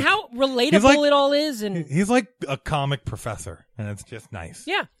like and how relatable it all is, and he's like a comic professor, and it's just nice.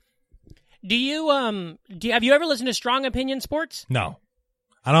 Yeah. Do you have you ever listened to Strong Opinion Sports? No,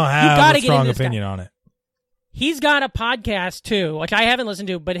 I don't have a strong opinion on it. He's got a podcast too, which I haven't listened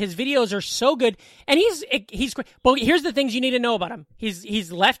to, but his videos are so good, and he's great. But here's the things you need to know about him: he's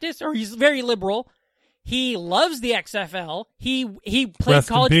leftist, or he's very liberal. He loves the XFL. He played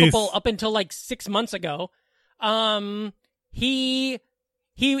college football up until like 6 months ago. He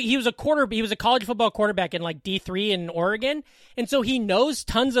was a college football quarterback in like D3 in Oregon, and so he knows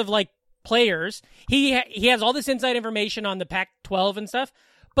tons of like players. He has all this inside information on the Pac-12 and stuff,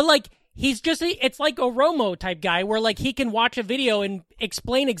 but like. It's like a Romo type guy where like he can watch a video and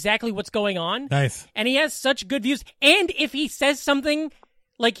explain exactly what's going on. Nice. And he has such good views. And if he says something,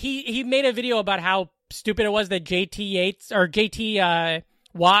 like he made a video about how stupid it was that JT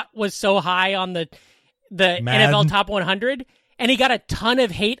Watt was so high on the NFL Top 100, and he got a ton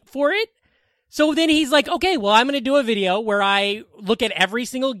of hate for it. So then he's like, okay, well, I'm going to do a video where I look at every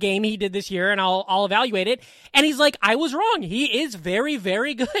single game he did this year and I'll evaluate it. And he's like, I was wrong. He is very,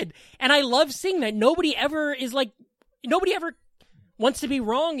 very good. And I love seeing that. Nobody ever wants to be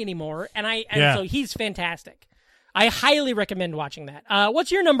wrong anymore. And so he's fantastic. I highly recommend watching that. What's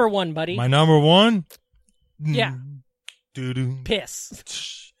your number 1, buddy? My number 1? Yeah. Doo-doo.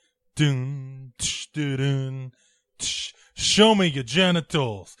 Piss. Show me your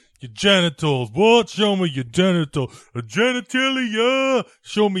genitals. Your genitals. What? Show me your genitals. A genitalia.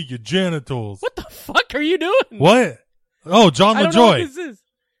 Show me your genitals. What the fuck are you doing? What? Oh, John LaJoy. I don't know what this is.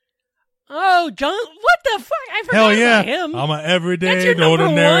 Oh, John. What the fuck? I forgot Hell yeah. about him. I'm an everyday,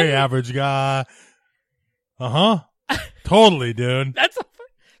 ordinary, average guy. Totally, dude. That's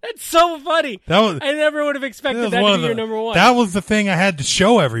so funny. I never would have expected that to be your number 1. That was the thing I had to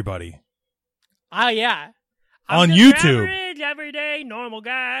show everybody. Oh, yeah. On YouTube. Average, everyday, normal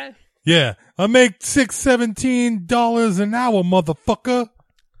guy. Yeah. I make $17 an hour, motherfucker.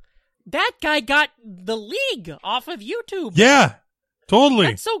 That guy got the league off of YouTube. Yeah. Totally.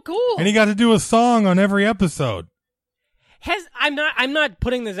 That's so cool. And he got to do a song on every episode. I'm not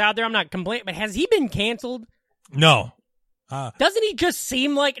putting this out there, I'm not complaining, but has he been canceled? No. Doesn't he just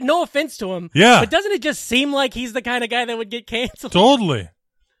seem like, no offense to him, but doesn't it just seem like he's the kind of guy that would get canceled? Totally.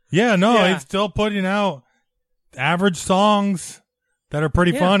 Yeah, no, he's still putting out average songs that are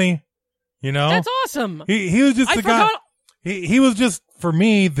pretty funny, That's awesome. He was just the guy. He was just, for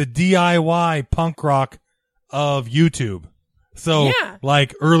me, the DIY punk rock of YouTube. So,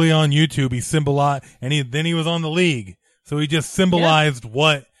 like, early on YouTube, he symbolized, and then he was on the league. So he just symbolized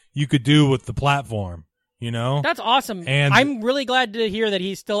what you could do with the platform, That's awesome. And I'm really glad to hear that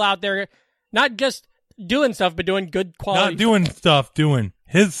he's still out there Not just doing stuff, but doing good quality. Not doing stuff, doing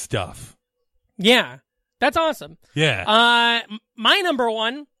his stuff. Yeah, that's awesome. Yeah. My number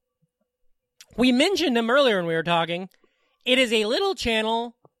one, we mentioned him earlier when we were talking. It is a little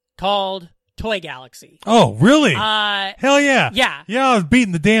channel called Toy Galaxy. Oh, really? Hell yeah. Yeah. Yeah, I was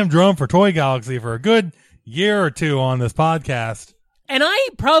beating the damn drum for Toy Galaxy for a good year or two on this podcast. And I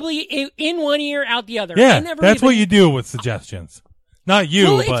probably, in one ear, out the other. Yeah, I never that's even, what you do with suggestions. Not you,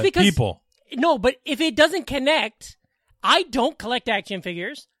 Well, it's but because- people. No, but if it doesn't connect, I don't collect action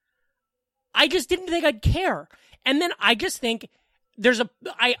figures. I just didn't think I'd care. And then I just think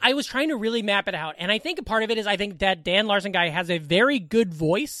I was trying to really map it out. And I think a part of it is I think that Dan Larson guy has a very good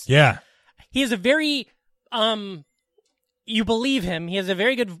voice. Yeah. He has a very, you believe him. He has a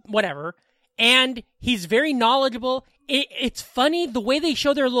very good whatever. And he's very knowledgeable. It's funny the way they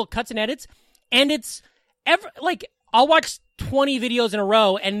show their little cuts and edits. And it's like, I'll watch 20 videos in a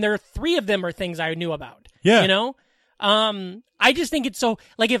row and there are 3 of them are things I knew about. Yeah. You know? I just think it's so,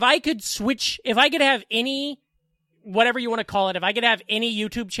 like, if I could have any, whatever you want to call it, if I could have any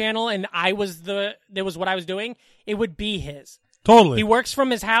YouTube channel and that was what I was doing, it would be his. Totally. He works from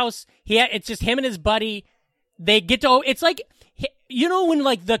his house. It's just him and his buddy. They get to, it's like, you know, when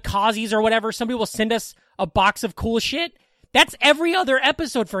like the Kazies or whatever, somebody will send us a box of cool shit. That's every other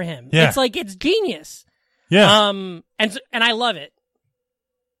episode for him. Yeah. It's like, it's genius. Yeah. And I love it.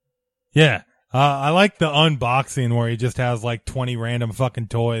 Yeah. I like the unboxing where he just has like 20 random fucking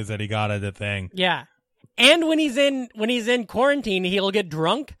toys that he got at a thing. Yeah. And when he's in quarantine, he'll get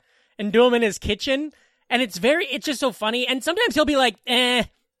drunk and do them in his kitchen. And it's just so funny. And sometimes he'll be like, I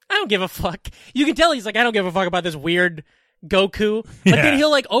don't give a fuck. You can tell he's like, I don't give a fuck about this weird Goku. But then he'll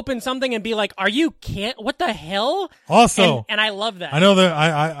like open something and be like, what the hell? Also, and I love that. I know that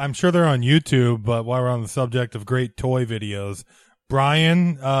I'm sure they're on YouTube, but while we're on the subject of great toy videos,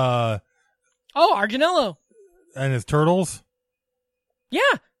 Brian, Arginello. And his turtles? Yeah.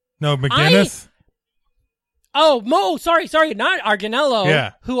 No, McGinnis? Sorry, not Arginello.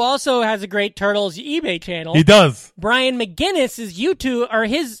 Yeah. Who also has a great Turtles eBay channel. He does. Brian McGinnis' YouTube, or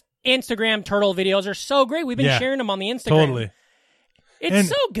his Instagram turtle videos are so great. We've been sharing them on the Instagram. Totally. It's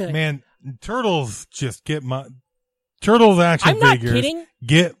so good. Man, Turtles Turtles action I'm not figures kidding.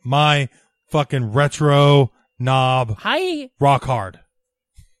 get my fucking retro knob rock hard.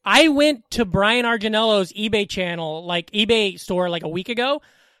 I went to Brian Arginello's eBay channel, eBay store a week ago,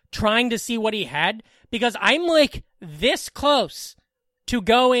 trying to see what he had, because I'm like this close to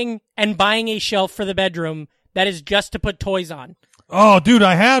going and buying a shelf for the bedroom that is just to put toys on. Oh, dude,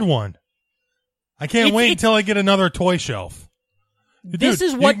 I had one. I can't wait until I get another toy shelf. This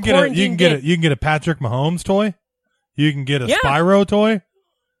is what quarantine did. You can get a Patrick Mahomes toy. You can get a Spyro toy.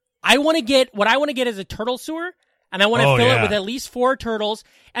 What I want to get is a turtle sewer, and I want to fill it with at least 4 turtles,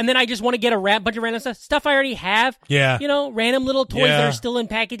 and then I just want to get a bunch of random stuff I already have. Yeah. You know, random little toys that are still in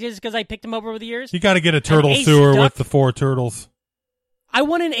packages because I picked them up over the years. You got to get a turtle sewer with the 4 turtles. I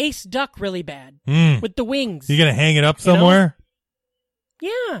want an ace duck really bad with the wings. You gonna hang it up somewhere?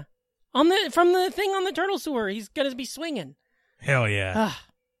 Yeah, from the thing on the turtle sewer, he's gonna be swinging. Hell yeah.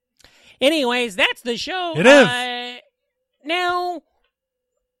 Anyways, that's the show. It is. Now,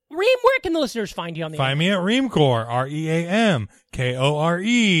 Reem, where can the listeners find you on the Find me at Reamcore,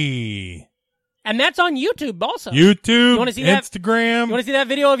 REAMKORE. And that's on YouTube also. YouTube, you wanna see Instagram. You want to see that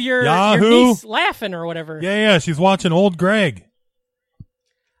video of your niece laughing or whatever? Yeah, she's watching Old Greg.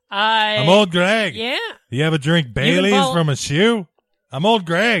 I'm Old Greg. Yeah. You ever drink Bailey's from a shoe? I'm Old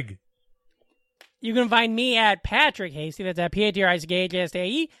Greg. You can find me at Patrick Hasty. That's at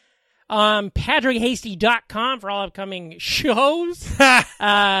PATRICKHSTAE. PatrickHasty.com for all upcoming shows.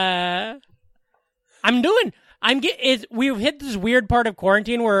 We've hit this weird part of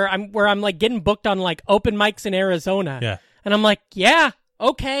quarantine where I'm like getting booked on like open mics in Arizona. Yeah. And I'm like, yeah,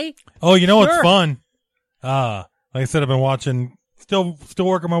 okay. Oh, you know what's fun? Like I said, I've been watching, still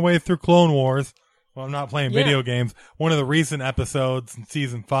working my way through Clone Wars. Well, I'm not playing video games. One of the recent episodes in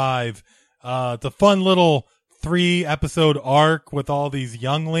season 5, it's a fun little 3-episode arc with all these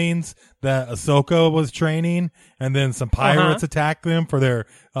younglings that Ahsoka was training, and then some pirates attack them for their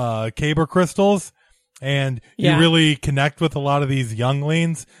Kyber crystals. And you really connect with a lot of these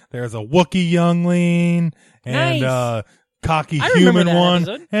younglings. There's a Wookiee youngling and cocky human one.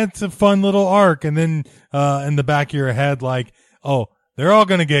 And it's a fun little arc. And then in the back of your head, like, oh, they're all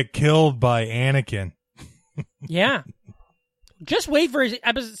going to get killed by Anakin. Yeah. Just wait for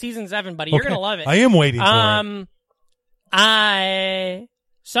season 7, buddy. You're going to love it. I am waiting for it.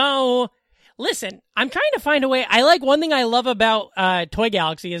 So, listen, I'm trying to find a way. I like one thing I love about Toy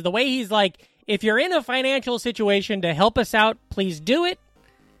Galaxy is the way he's like, if you're in a financial situation to help us out, please do it.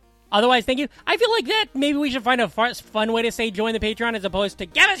 Otherwise, thank you. I feel like that maybe we should find a fun way to say join the Patreon as opposed to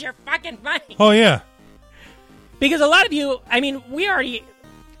give us your fucking money. Oh, yeah. Because a lot of you, I mean, we already,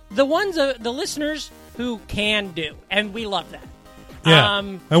 the listeners who can do, and we love that. Yeah.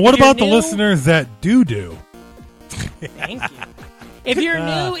 And what about the listeners that do? Thank you. If you're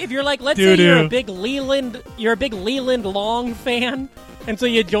new, if you're like, let's say you're a big Leland Long fan, and so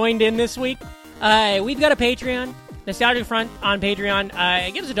you joined in this week, we've got a Patreon, Nostalgic Front on Patreon.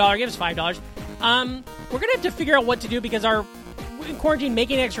 Give us $1, give us $5. We're gonna have to figure out what to do because in quarantine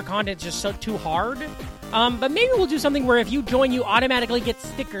making extra content is just too hard. But maybe we'll do something where if you join, you automatically get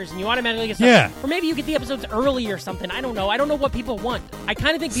stickers and you automatically get stuff. Yeah. Or maybe you get the episodes early or something. I don't know. I don't know what people want. I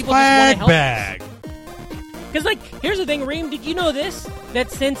kind of think people just want to help bag. Because, like, here's the thing, Reem. Did you know this?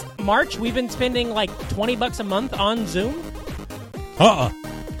 That since March, we've been spending, like, $20 a month on Zoom?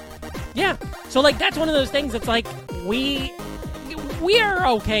 Yeah. So, like, that's one of those things that's, like, we are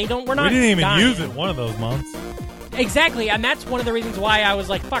okay. We're not We didn't even dying. use it one of those months. Exactly, and that's one of the reasons why I was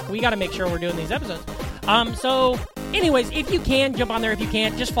like, fuck, we got to make sure we're doing these episodes. So, anyways, if you can, jump on there. If you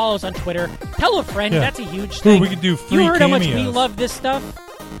can't, just follow us on Twitter. Tell a friend. Yeah. That's a huge thing. Ooh, we could do free You heard cameos. how much we love this stuff?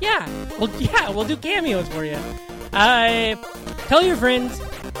 Yeah. We'll do cameos for you. Tell your friends.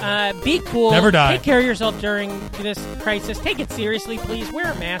 Be cool. Never die. Take care of yourself during this crisis. Take it seriously, please. Wear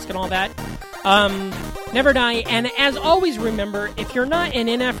a mask and all that. Never die. And as always, remember, if you're not an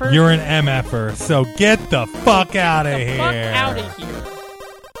NFer, You're an MFer, so get the fuck out of here. fuck out of here.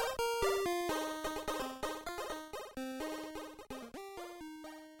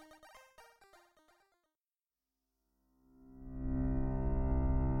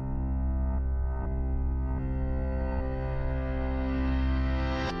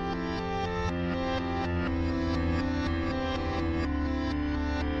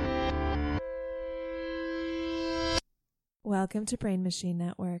 Welcome to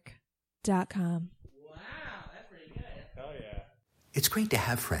BrainMachineNetwork.com. Hell yeah. It's great to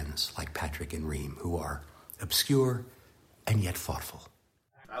have friends like Patrick and Reem who are obscure and yet thoughtful.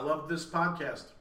 I love this podcast.